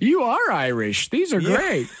these. You are Irish. These are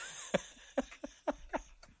great.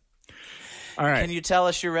 All right. Can you tell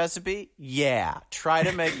us your recipe? Yeah. Try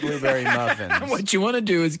to make blueberry muffins. What you want to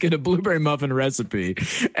do is get a blueberry muffin recipe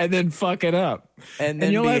and then fuck it up. And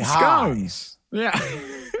then you'll have high. scones. Yeah.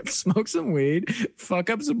 Smoke some weed,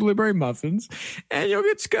 fuck up some blueberry muffins, and you'll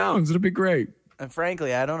get scones. It'll be great. And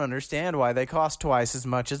frankly, I don't understand why they cost twice as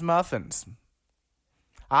much as muffins.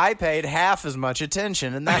 I paid half as much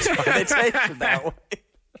attention, and that's why they tasted that way.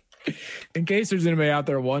 In case there's anybody out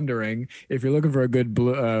there wondering, if you're looking for a good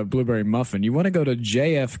blueberry muffin, you want to go to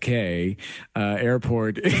JFK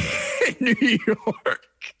Airport in New York.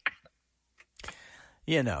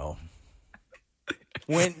 You know,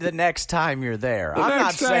 when the next time you're there, I'm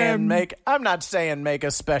not saying make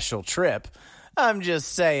a special trip. I'm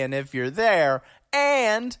just saying if you're there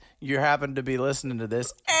and you happen to be listening to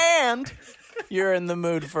this and you're in the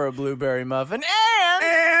mood for a blueberry muffin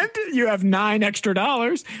and you have $9 extra.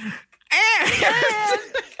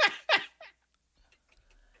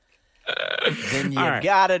 Then you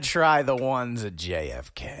gotta try the ones at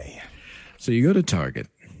JFK. So you go to Target.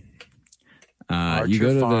 You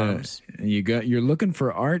go to Farms. You're looking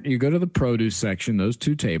for art. You go to the produce section. Those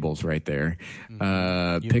two tables right there.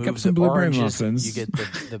 Pick up some blueberry muffins. You get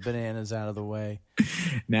the bananas out of the way.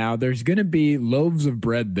 Now there's going to be loaves of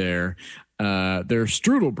bread there. They're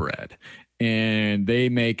strudel bread. And they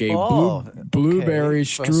make a blueberry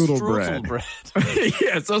strudel bread.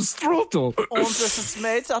 Yeah, so strudel. And this is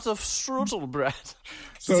made out of strudel bread.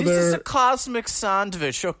 So this is a cosmic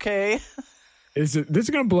sandwich, okay? This is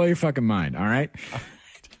going to blow your fucking mind, all right?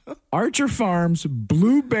 Archer Farms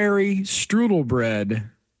blueberry strudel bread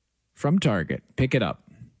from Target. Pick it up.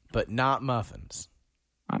 But not muffins.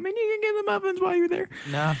 I mean, you can get the muffins while you're there.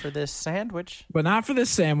 Not for this sandwich. But not for this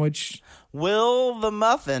sandwich. Will the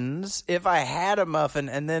muffins, if I had a muffin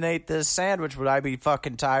and then ate this sandwich, would I be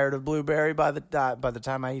fucking tired of blueberry by the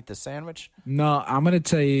time I eat the sandwich? No, I'm going to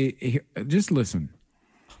tell you, just listen.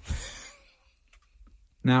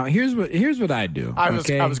 Now, here's what I do. I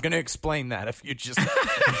was going to explain that if you just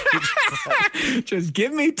just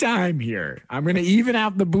give me time here. I'm going to even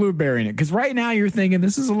out the blueberry in it because right now you're thinking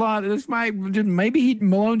this is a lot. This might maybe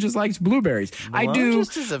Malone just likes blueberries. Malone I do,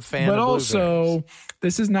 just is a fan but of also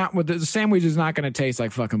this is not what the sandwich is not going to taste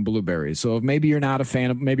like fucking blueberries. So if maybe you're not a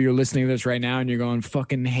fan of, maybe you're listening to this right now and you're going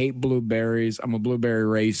fucking hate blueberries. I'm a blueberry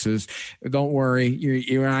racist. Don't worry,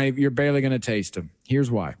 you're barely going to taste them.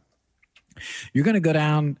 Here's why. You're going to go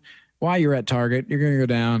down while you're at Target. You're going to go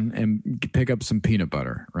down and pick up some peanut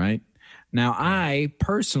butter, right? Now, I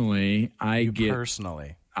get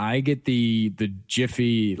the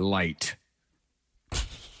Jiffy Light.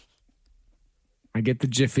 I I get the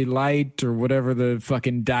Jiffy Light or whatever the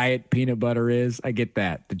fucking diet peanut butter is. I get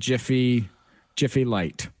that. The Jiffy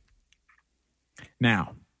Light.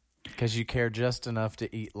 Now, because you care just enough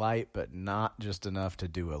to eat light, but not just enough to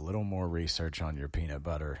do a little more research on your peanut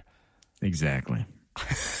butter. Exactly.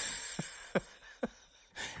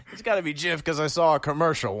 It's got to be Jif because I saw a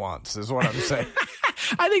commercial once, is what I'm saying.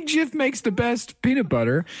 I think Jif makes the best peanut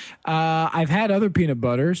butter. I've had other peanut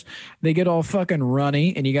butters. They get all fucking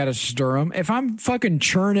runny, and you got to stir them. If I'm fucking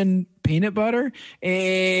churning peanut butter,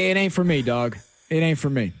 it ain't for me, dog. It ain't for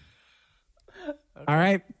me. Okay. All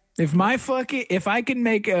right? If I can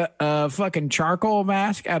make a fucking charcoal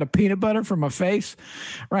mask out of peanut butter for my face,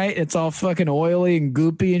 right? It's all fucking oily and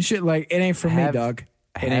goopy and shit. Like, it ain't for me, dog.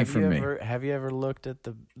 It ain't for me. Have you ever looked at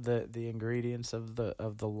the ingredients of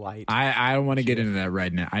the light? I don't want to get into that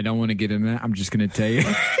right now. I don't want to get into that. I'm just going to tell you.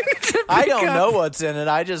 I don't know what's in it.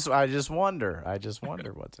 I just wonder. I just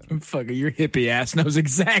wonder what's in it. Fucking your hippie ass knows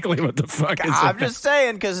exactly what the fuck is. I'm just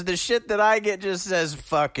saying because the shit that I get just says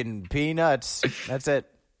fucking peanuts. That's it.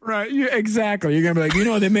 Right, exactly. You're gonna be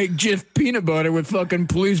like, they make Jif peanut butter with fucking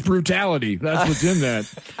police brutality. That's what's in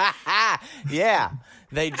that. Yeah.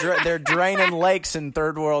 They're draining lakes in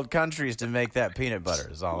third world countries to make that peanut butter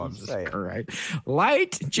is all I'm saying. All right.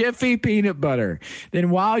 Light Jiffy peanut butter. Then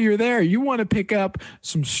while you're there, you want to pick up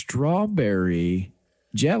some strawberry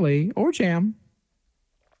jelly or jam.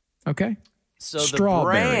 Okay? So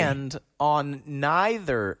strawberry. The brand on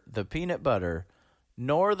neither the peanut butter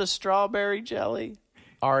nor the strawberry jelly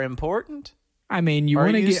are important? I mean, you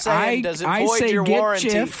want to get. Does it void your warranty?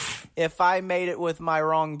 Jif. If I made it with my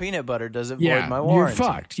wrong peanut butter, does it void my warranty?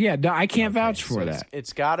 You're fucked. Yeah, I can't vouch for that.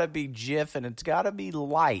 It's got to be Jif and it's got to be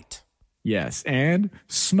light. Yes, and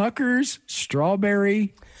Smucker's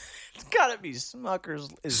strawberry. It's got to be Smucker's.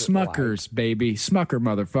 Smucker's, baby, Smucker,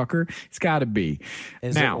 motherfucker. It's got to be.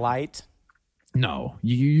 Is it light? No,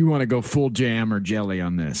 you want to go full jam or jelly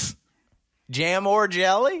on this? Jam or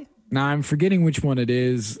jelly? Now, I'm forgetting which one it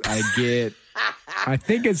is. I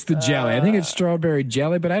think it's the jelly. I think it's strawberry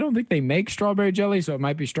jelly, but I don't think they make strawberry jelly, so it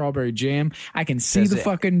might be strawberry jam. I can see the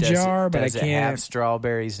fucking jar, but I can't. Does it have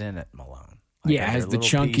strawberries in it, Malone? Like, yeah, it has the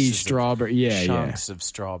chunky strawberry. Chunks of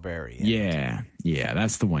strawberry. Yeah,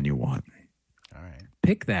 that's the one you want. All right.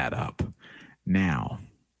 Pick that up. Now,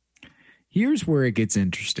 here's where it gets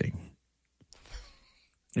interesting.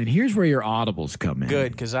 And here's where your audibles come in.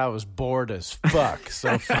 Good, because I was bored as fuck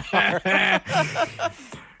so far.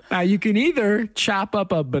 Now, you can either chop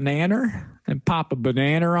up a banana and pop a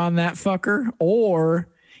banana on that fucker, or...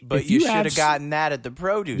 But you should have gotten that at the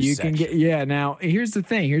produce section. Now, here's the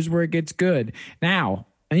thing. Here's where it gets good. Now,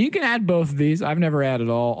 and you can add both of these. I've never added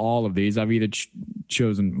all of these. I've either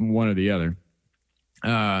chosen one or the other.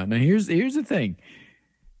 Now, here's the thing.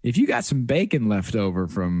 If you got some bacon left over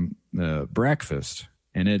from breakfast...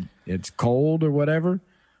 and it's cold or whatever,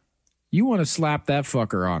 you want to slap that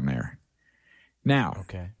fucker on there. Now,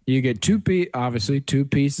 you get two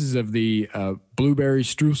pieces of the blueberry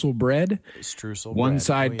streusel bread. One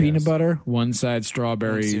side peanut butter, one side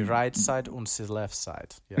strawberry. On the right side, on the left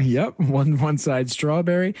side. Yes. Yep, one side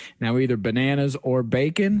strawberry. Now either bananas or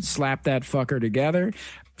bacon. Slap that fucker together.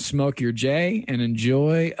 Smoke your J and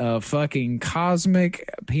enjoy a fucking cosmic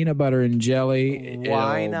peanut butter and jelly.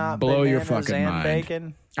 Why not blow your bananas fucking and mind.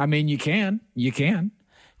 Bacon? I mean, you can.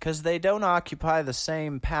 Because they don't occupy the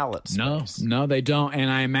same palate space. No, they don't. And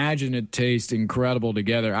I imagine it tastes incredible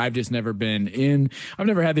together. I've just never I've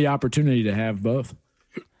never had the opportunity to have both.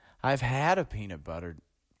 I've had a peanut butter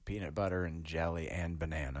and jelly and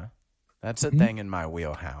banana. That's a thing in my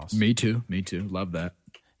wheelhouse. Me too. Love that.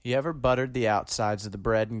 You ever buttered the outsides of the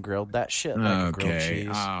bread and grilled that shit like a grilled cheese?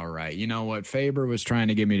 All right. You know what? Faber was trying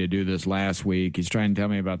to get me to do this last week. He's trying to tell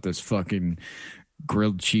me about this fucking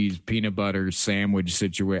grilled cheese peanut butter sandwich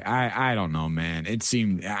situation. I don't know, man. It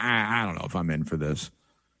seemed I don't know if I'm in for this.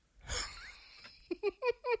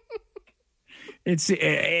 It's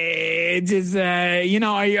just are you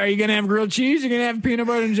gonna have grilled cheese? Or you're gonna have peanut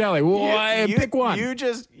butter and jelly? Well, pick one.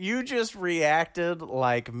 You just reacted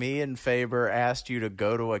like me and Faber asked you to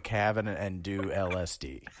go to a cabin and do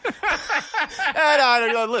LSD. And I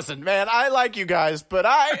go, listen, man, I like you guys, but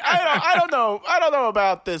I don't know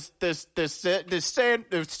about this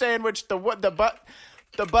sandwich,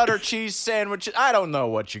 the butter cheese sandwich. I don't know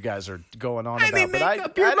what you guys are going on about. Make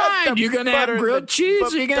up your mind. You're going to have grilled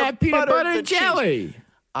cheese or you're going to have peanut butter and jelly?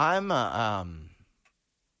 I'm my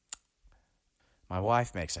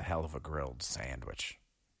wife makes a hell of a grilled sandwich,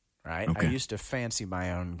 right? Okay. I used to fancy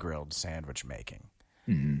my own grilled sandwich making.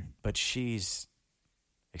 Mm-hmm. But she's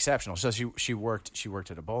exceptional. So she worked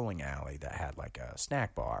at a bowling alley that had like a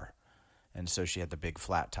snack bar. And so she had the big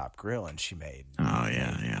flat top grill, and she made. Oh,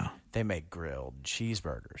 yeah. They make grilled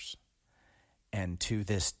cheeseburgers. And to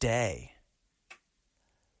this day,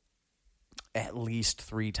 at least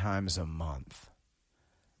 3 times a month,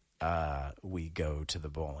 we go to the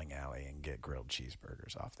bowling alley and get grilled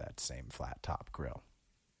cheeseburgers off that same flat top grill.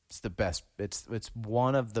 It's the best. It's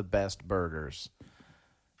one of the best burgers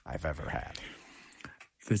I've ever had.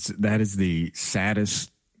 That is the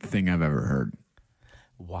saddest thing I've ever heard.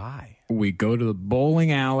 Why? We go to the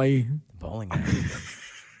bowling alley. Bowling alley.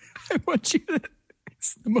 I want you to.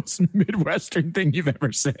 It's the most Midwestern thing you've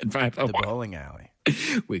ever said, by the way. The bowling alley.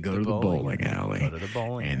 We go to the bowling alley. Go to the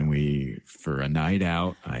bowling alley. And we, for a night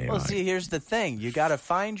out. See, here's the thing. You got to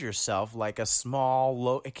find yourself like a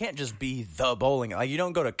small, it can't just be the bowling alley. Like, you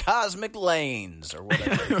don't go to Cosmic Lanes or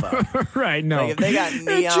whatever the fuck. Right, no. Like, if they got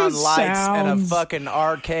neon lights and a fucking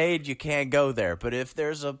arcade, you can't go there. But if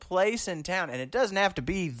there's a place in town, and it doesn't have to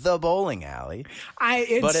be the bowling alley,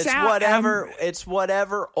 it's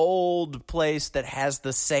whatever old place that has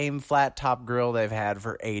the same flat top grill they've had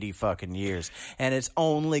for 80 fucking years. And it's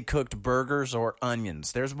only cooked burgers or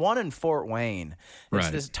onions. There's one in Fort Wayne. It's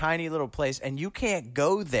this tiny little place, and you can't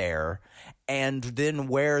go there and then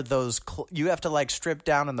wear those. You have to like strip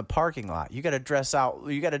down in the parking lot. You got to dress out.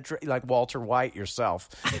 You got to like Walter White yourself,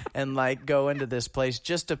 and like go into this place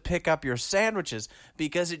just to pick up your sandwiches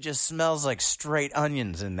because it just smells like straight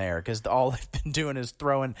onions in there. Because all they've been doing is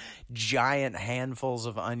throwing giant handfuls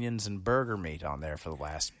of onions and burger meat on there for the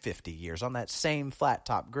last 50 years on that same flat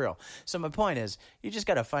top grill. So my point is, you just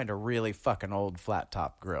got to find a really fucking old flat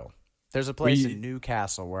top grill. There's a place in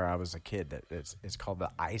Newcastle where I was a kid that it's called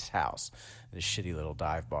the Ice House, this shitty little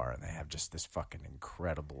dive bar, and they have just this fucking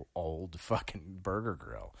incredible old fucking burger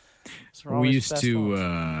grill. We used to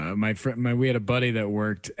we had a buddy that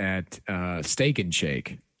worked at Steak and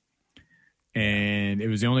Shake, and it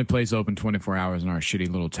was the only place open 24 hours in our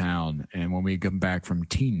shitty little town. And when we come back from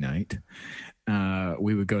teen night,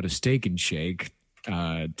 we would go to Steak and Shake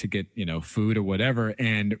to get food or whatever,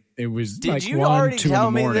 and it was did you already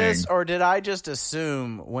tell me this, or did I just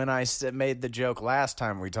assume when I made the joke last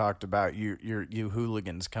time we talked about you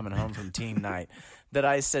hooligans coming home from teen night that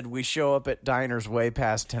I said we show up at diners way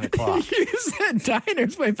past 10 o'clock? You said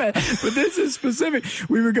diners way past, but this is specific.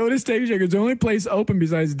 We would go to Steak and Shake. It's the only place open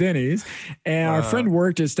besides Denny's, and our friend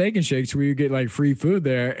worked at Steak and Shake, so we would get like free food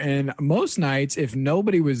there. And most nights, if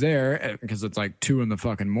nobody was there, because it's like 2 in the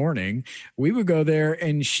fucking morning, we would go there,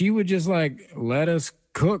 and she would just like let us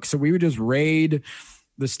cook. So we would just raid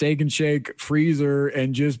the Steak and Shake freezer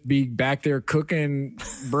and just be back there cooking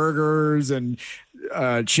burgers and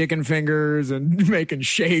chicken fingers and making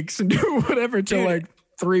shakes and do whatever till like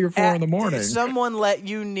 3 or 4 in the morning. Someone let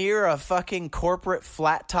you near a fucking corporate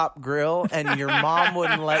flat top grill, and your mom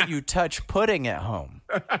wouldn't let you touch pudding at home.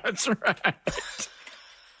 That's right.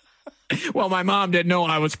 Well, my mom didn't know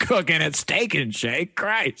I was cooking at Steak and Shake.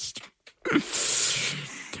 Christ. If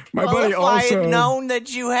I had known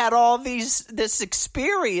that you had all this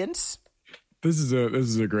experience. This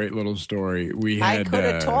is a great little story. I could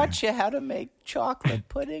have taught you how to make chocolate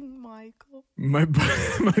pudding, Michael. My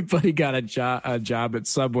buddy got a job at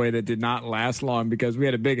Subway that did not last long because we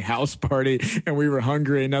had a big house party and we were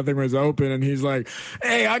hungry and nothing was open. And he's like,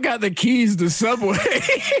 "Hey, I got the keys to Subway."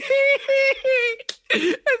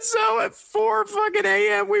 And so at 4 fucking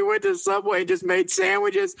a.m. we went to Subway and just made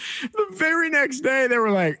sandwiches. The very next day they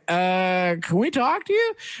were like, can we talk to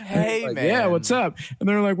you? Hey, like, man. Yeah, what's up? And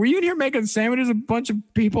they're like, were you in here making sandwiches a bunch of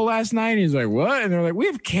people last night? And he's like, what? And they're like, we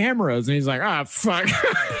have cameras. And he's like, fuck.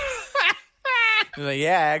 He's like,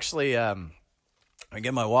 yeah, actually, I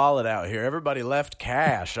get my wallet out here. Everybody left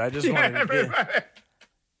cash. I just wanted to get...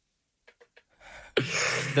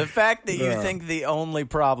 The fact that you think the only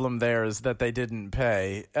problem there is that they didn't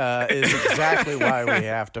pay is exactly why we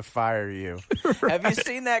have to fire you. Right. Have you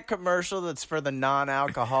seen that commercial that's for the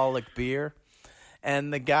non-alcoholic beer?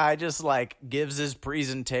 And the guy just like gives his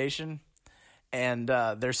presentation, and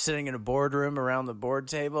they're sitting in a boardroom around the board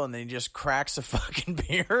table, and then he just cracks a fucking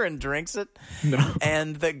beer and drinks it. No.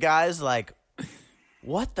 And the guy's like,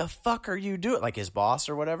 what the fuck are you doing? Like his boss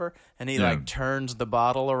or whatever. And he like turns the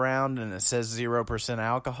bottle around and it says 0%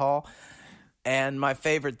 alcohol. And my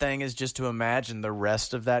favorite thing is just to imagine the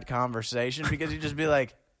rest of that conversation, because you'd just be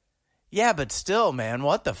like, yeah, but still, man,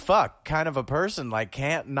 what the fuck kind of a person like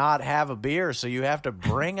can't not have a beer, so you have to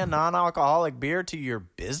bring a non-alcoholic beer to your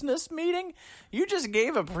business meeting? You just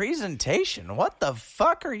gave a presentation. What the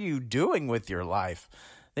fuck are you doing with your life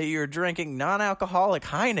that you're drinking non-alcoholic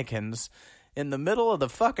Heinekens in the middle of the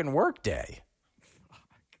fucking workday?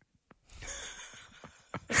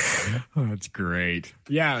 Oh, that's great.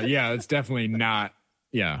 Yeah, it's definitely not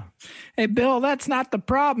Yeah. Hey, Bill, that's not the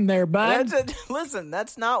problem there, bud. Listen,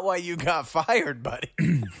 that's not why you got fired, buddy.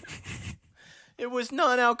 It was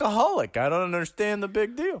non-alcoholic. I don't understand the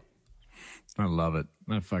big deal. I love it.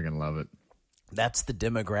 I fucking love it. That's the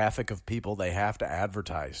demographic of people they have to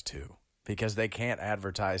advertise to, because they can't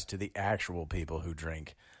advertise to the actual people who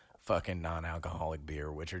drink fucking non-alcoholic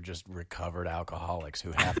beer, which are just recovered alcoholics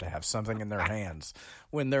who have to have something in their hands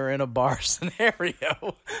when they're in a bar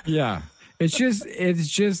scenario. Yeah. It's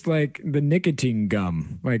just like the nicotine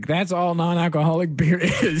gum. Like, that's all non-alcoholic beer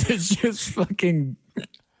is. It's just fucking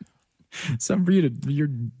something for your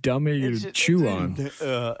dummy to chew on.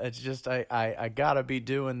 It's just I gotta be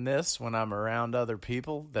doing this when I'm around other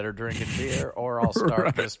people that are drinking beer, or I'll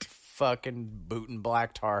start just fucking booting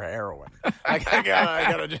black tar heroin. I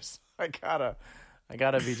gotta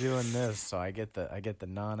be doing this, so I get the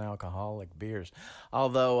non-alcoholic beers.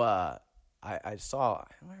 Although I saw,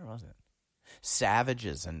 where was it?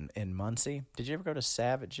 Savages in Muncie. Did you ever go to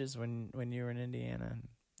Savages when you were in Indiana and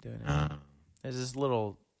doing it? There's this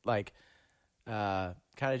little, like, kind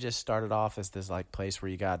of just started off as this like place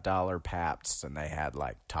where you got dollar Pabsts, and they had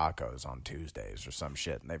like tacos on Tuesdays or some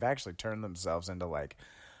shit, and they've actually turned themselves into like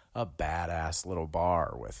a badass little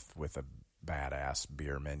bar with a badass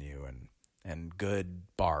beer menu and good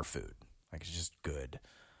bar food. Like, it's just good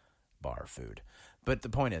bar food. But the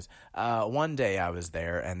point is, one day I was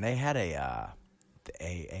there, and they had a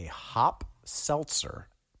hop seltzer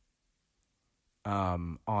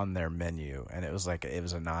on their menu, and it was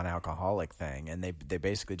a non-alcoholic thing, and they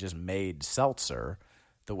basically just made seltzer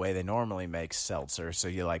the way they normally make seltzer. So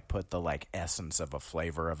you like put the like essence of a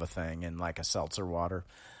flavor of a thing in like a seltzer water,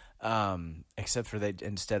 except for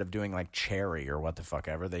instead of doing like cherry or what the fuck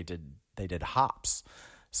ever, they did hops.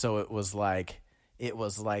 So it was like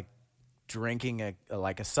drinking a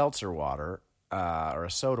seltzer water or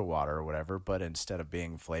a soda water or whatever, but instead of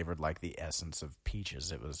being flavored like the essence of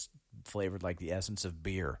peaches, it was flavored like the essence of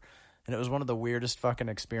beer. And it was one of the weirdest fucking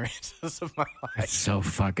experiences of my life. It's so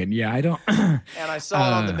fucking, yeah, I don't. And I saw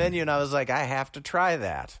it on the menu, and I was like, I have to try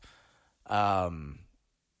that.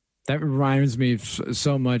 That reminds me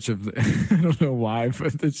so much of, I don't know why,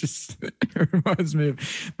 but it reminds me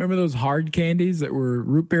of, remember those hard candies that were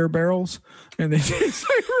root beer barrels? And they taste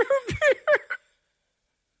like root beer.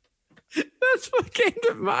 That's what came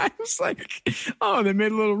to mind. It's like, oh, they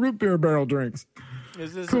made little root beer barrel drinks.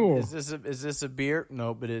 Is this cool? Is this a beer?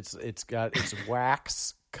 No, but it's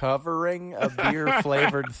wax covering a beer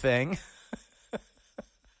flavored thing.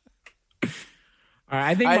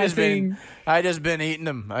 I think I just been eating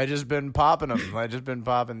them. I just been popping them. I just been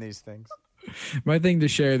popping these things. My thing to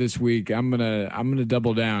share this week, I'm gonna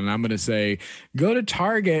double down. I'm gonna say, go to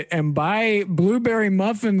Target and buy blueberry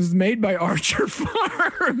muffins made by Archer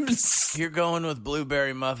Farms. You're going with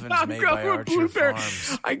blueberry muffins made by Archer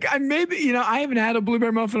Farms. I maybe I haven't had a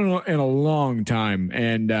blueberry muffin in a long time,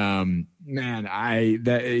 and man, I'm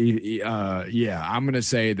gonna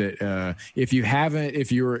say that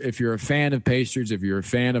if you're a fan of pastries, if you're a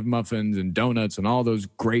fan of muffins and donuts and all those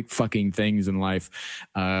great fucking things in life,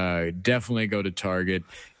 definitely go to Target.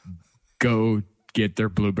 Go get their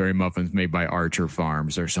blueberry muffins made by Archer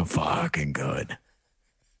Farms. They're so fucking good.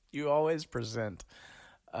 You always present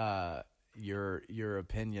your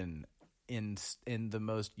opinion in the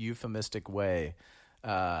most euphemistic way,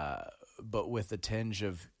 but with a tinge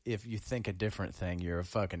of, if you think a different thing, you're a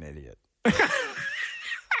fucking idiot.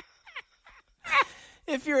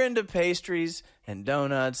 If you're into pastries and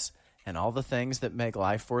donuts and all the things that make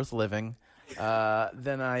life worth living,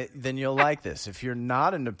 then you'll like this. If you're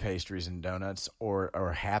not into pastries and donuts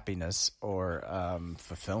or happiness or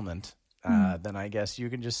fulfillment, then I guess you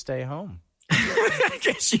can just stay home. I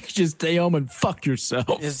guess you can just stay home and fuck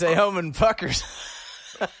yourself. Just stay home and fuck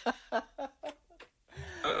yourself.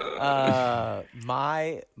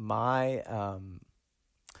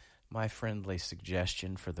 My friendly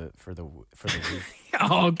suggestion for the week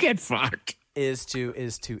oh, get fucked is to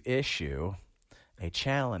issue a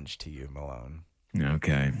challenge to you, Malone.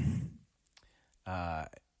 Okay.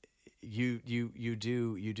 You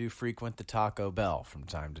do frequent the Taco Bell from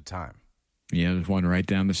time to time. Yeah, there's one right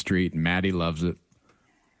down the street, and Maddie loves it.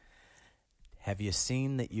 Have you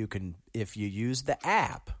seen that you can, if you use the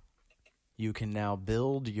app, you can now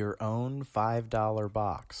build your own $5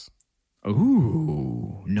 box?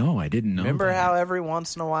 Ooh, no, I didn't know. Remember how every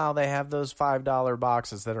once in a while they have those $5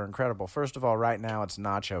 boxes that are incredible? First of all, right now it's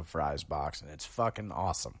nacho fries box, and it's fucking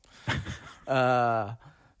awesome.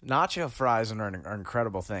 Nacho fries are an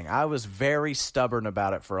incredible thing. I was very stubborn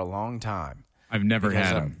about it for a long time. I've never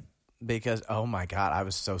had them. because, oh my God, I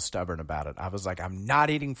was so stubborn about it. I was like, I'm not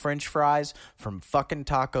eating French fries from fucking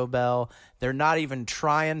Taco Bell. They're not even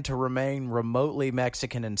trying to remain remotely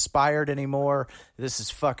Mexican inspired anymore. This is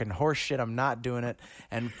fucking horse shit. I'm not doing it.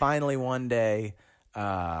 And finally one day,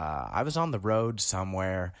 I was on the road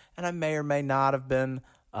somewhere, and I may or may not have been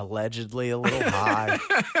allegedly a little high.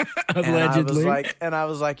 Allegedly. And I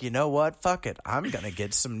was like, you know what? Fuck it. I'm going to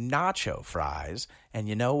get some nacho fries. And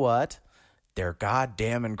you know what? They're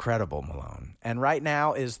goddamn incredible, Malone. And right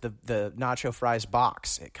now is the nacho fries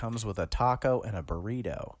box. It comes with a taco and a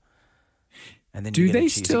burrito. And then you get a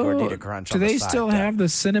cheesy gordita crunch on the side. Do they still have the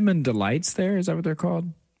cinnamon delights there? Is that what they're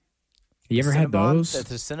called? You ever had those?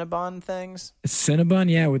 The Cinnabon things? Cinnabon,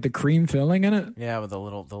 yeah, with the cream filling in it? Yeah, with the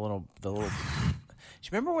little. Do you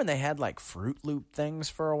remember when they had like Fruit Loop things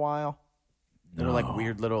for a while? They were like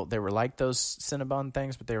weird little. They were like those Cinnabon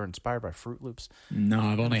things, but they were inspired by Fruit Loops. No,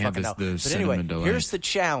 I've only had the but cinnamon anyway, delights. here's the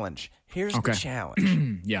challenge. The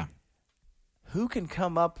challenge. Yeah. Who can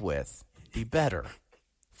come up with the better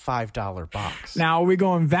 $5 box? Now, are we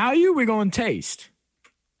going value? Or are we going taste?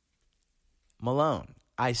 Malone,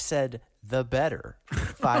 I said the better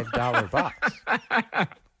 $5 box.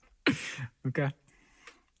 Okay.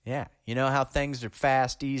 Yeah. You know how things are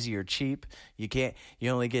fast, easy, or cheap? You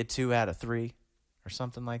only get 2 out of 3 or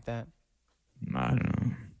something like that? I don't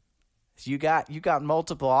know. So you got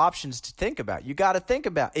multiple options to think about. You got to think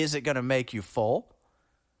about, is it going to make you full?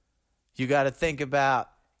 You got to think about,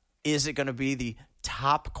 is it going to be the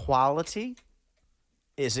top quality?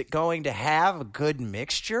 Is it going to have a good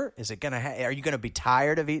mixture? Are you going to be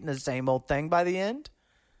tired of eating the same old thing by the end?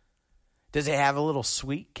 Does it have a little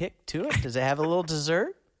sweet kick to it? Does it have a little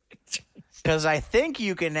dessert? Because I think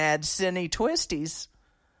you can add Cinny Twisties.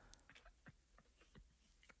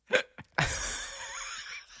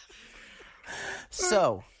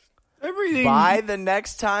 So, Everything. by the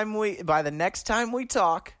next time we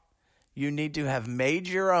talk, you need to have made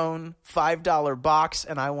your own $5 box,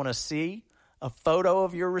 and I want to see a photo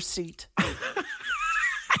of your receipt.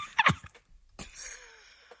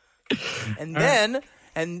 and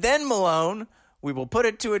then Malone, we will put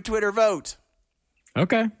it to a Twitter vote.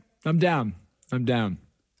 Okay. I'm down.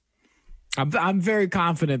 I'm very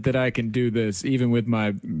confident that I can do this even with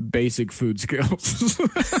my basic food skills.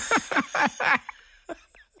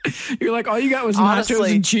 You're like, all you got was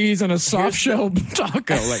nachos and cheese and a soft shell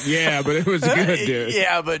taco. Like, yeah, but it was good, dude.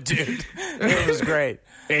 Yeah, but dude, it was great.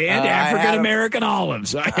 And African American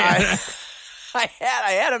olives. I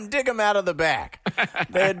had them dig them out of the back.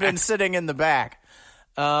 They had been sitting in the back.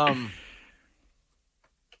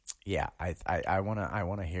 Yeah, I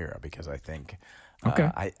wanna hear it because I think okay.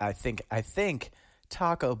 I think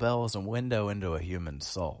Taco Bell is a window into a human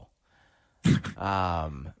soul.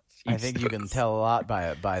 I think you can tell a lot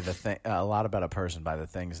a lot about a person by the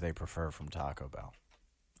things they prefer from Taco Bell.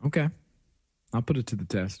 Okay, I'll put it to the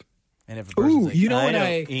test. And if a person's like, I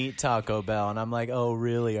don't eat Taco Bell, and I'm like, oh,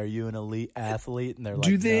 really? Are you an elite athlete? And they're like,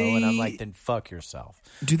 no. And I'm like, then fuck yourself.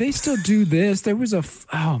 Do they still do this? There was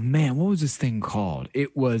oh man, what was this thing called?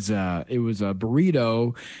 It was a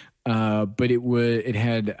burrito, but it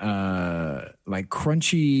had like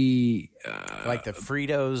crunchy, like the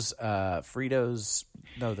Fritos,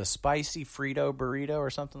 the spicy Frito burrito or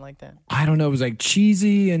something like that. I don't know. It was like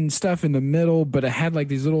cheesy and stuff in the middle, but it had like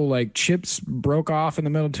these little like chips broke off in the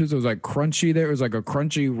middle too. So it was like crunchy. There it was like a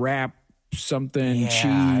crunchy wrap something cheese.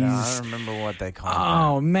 I don't remember what they call it.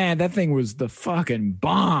 Oh man, that thing was the fucking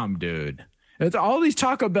bomb, dude. It's all these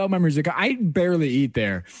Taco Bell memories. Like, I barely eat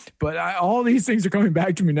there, but all these things are coming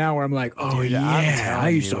back to me now where I'm like, oh, dude, yeah, I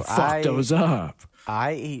used to fuck those up.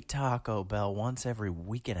 I eat Taco Bell once every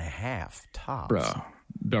week and a half, tops.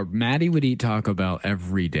 Bro, Maddie would eat Taco Bell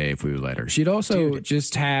every day if we would let her. She'd also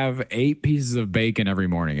just have 8 pieces of bacon every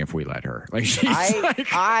morning if we let her. Like,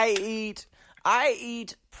 I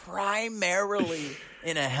eat primarily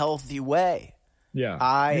in a healthy way. Yeah.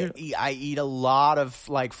 I eat a lot of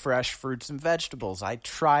like fresh fruits and vegetables. I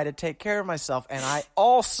try to take care of myself, and I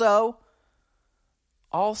also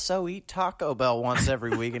eat Taco Bell once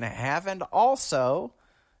every week and a half, and also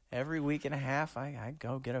every week and a half I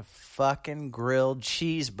go get a fucking grilled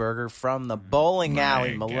cheeseburger from the bowling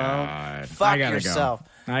alley, Malone. God. Fuck yourself.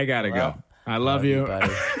 I gotta go. I love you.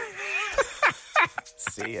 Buddy.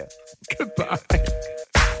 See ya. Goodbye.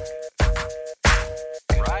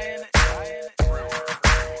 Ryan Brewer.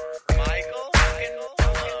 Michael fucking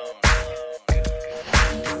Malone.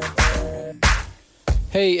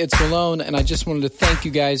 Hey, it's Malone, and I just wanted to thank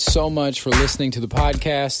you guys so much for listening to the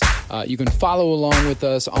podcast. You can follow along with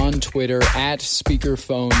us on Twitter at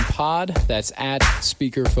SpeakerPhonePod. That's at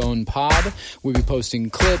SpeakerPhonePod. We'll be posting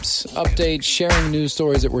clips, updates, sharing news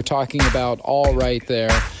stories that we're talking about all right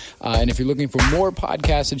there. And if you're looking for more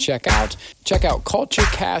podcasts to check out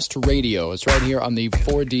CultureCast Radio. It's right here on the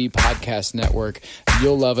 4D Podcast Network.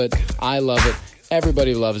 You'll love it. I love it.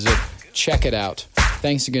 Everybody loves it. Check it out.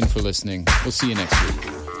 Thanks again for listening. We'll see you next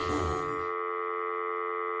week.